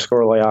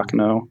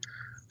Adam_Loiacono.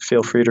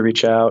 Feel free to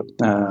reach out.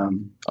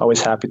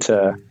 Always happy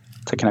to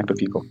connect with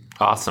people.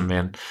 Awesome,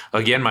 man.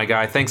 Again, my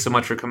guy, thanks so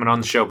much for coming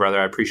on the show, brother.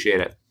 I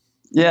appreciate it.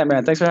 Yeah,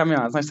 man. Thanks for having me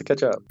on. It's nice to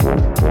catch up.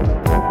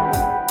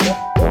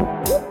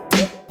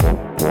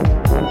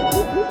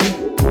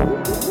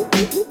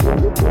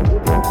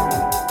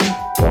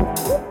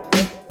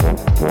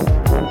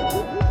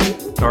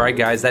 All right,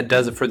 guys, that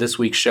does it for this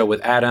week's show with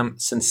Adam.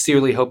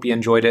 Sincerely hope you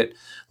enjoyed it.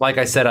 Like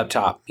I said up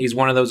top, he's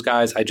one of those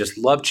guys I just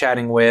love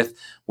chatting with.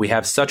 We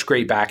have such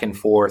great back and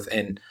forth.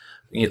 And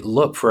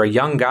look, for a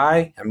young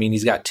guy, I mean,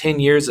 he's got 10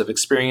 years of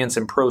experience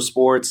in pro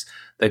sports.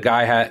 The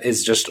guy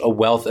is just a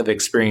wealth of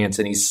experience,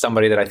 and he's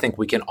somebody that I think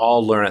we can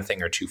all learn a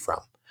thing or two from.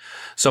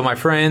 So my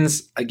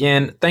friends,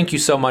 again, thank you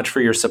so much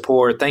for your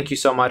support. Thank you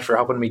so much for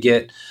helping me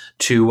get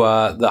to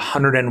the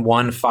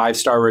 101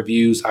 5-star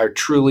reviews. I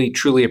truly,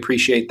 truly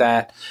appreciate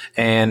that.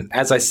 And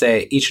as I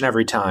say each and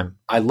every time,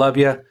 I love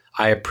you.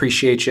 I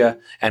appreciate you.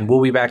 And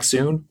we'll be back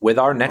soon with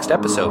our next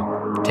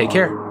episode. Take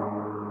care.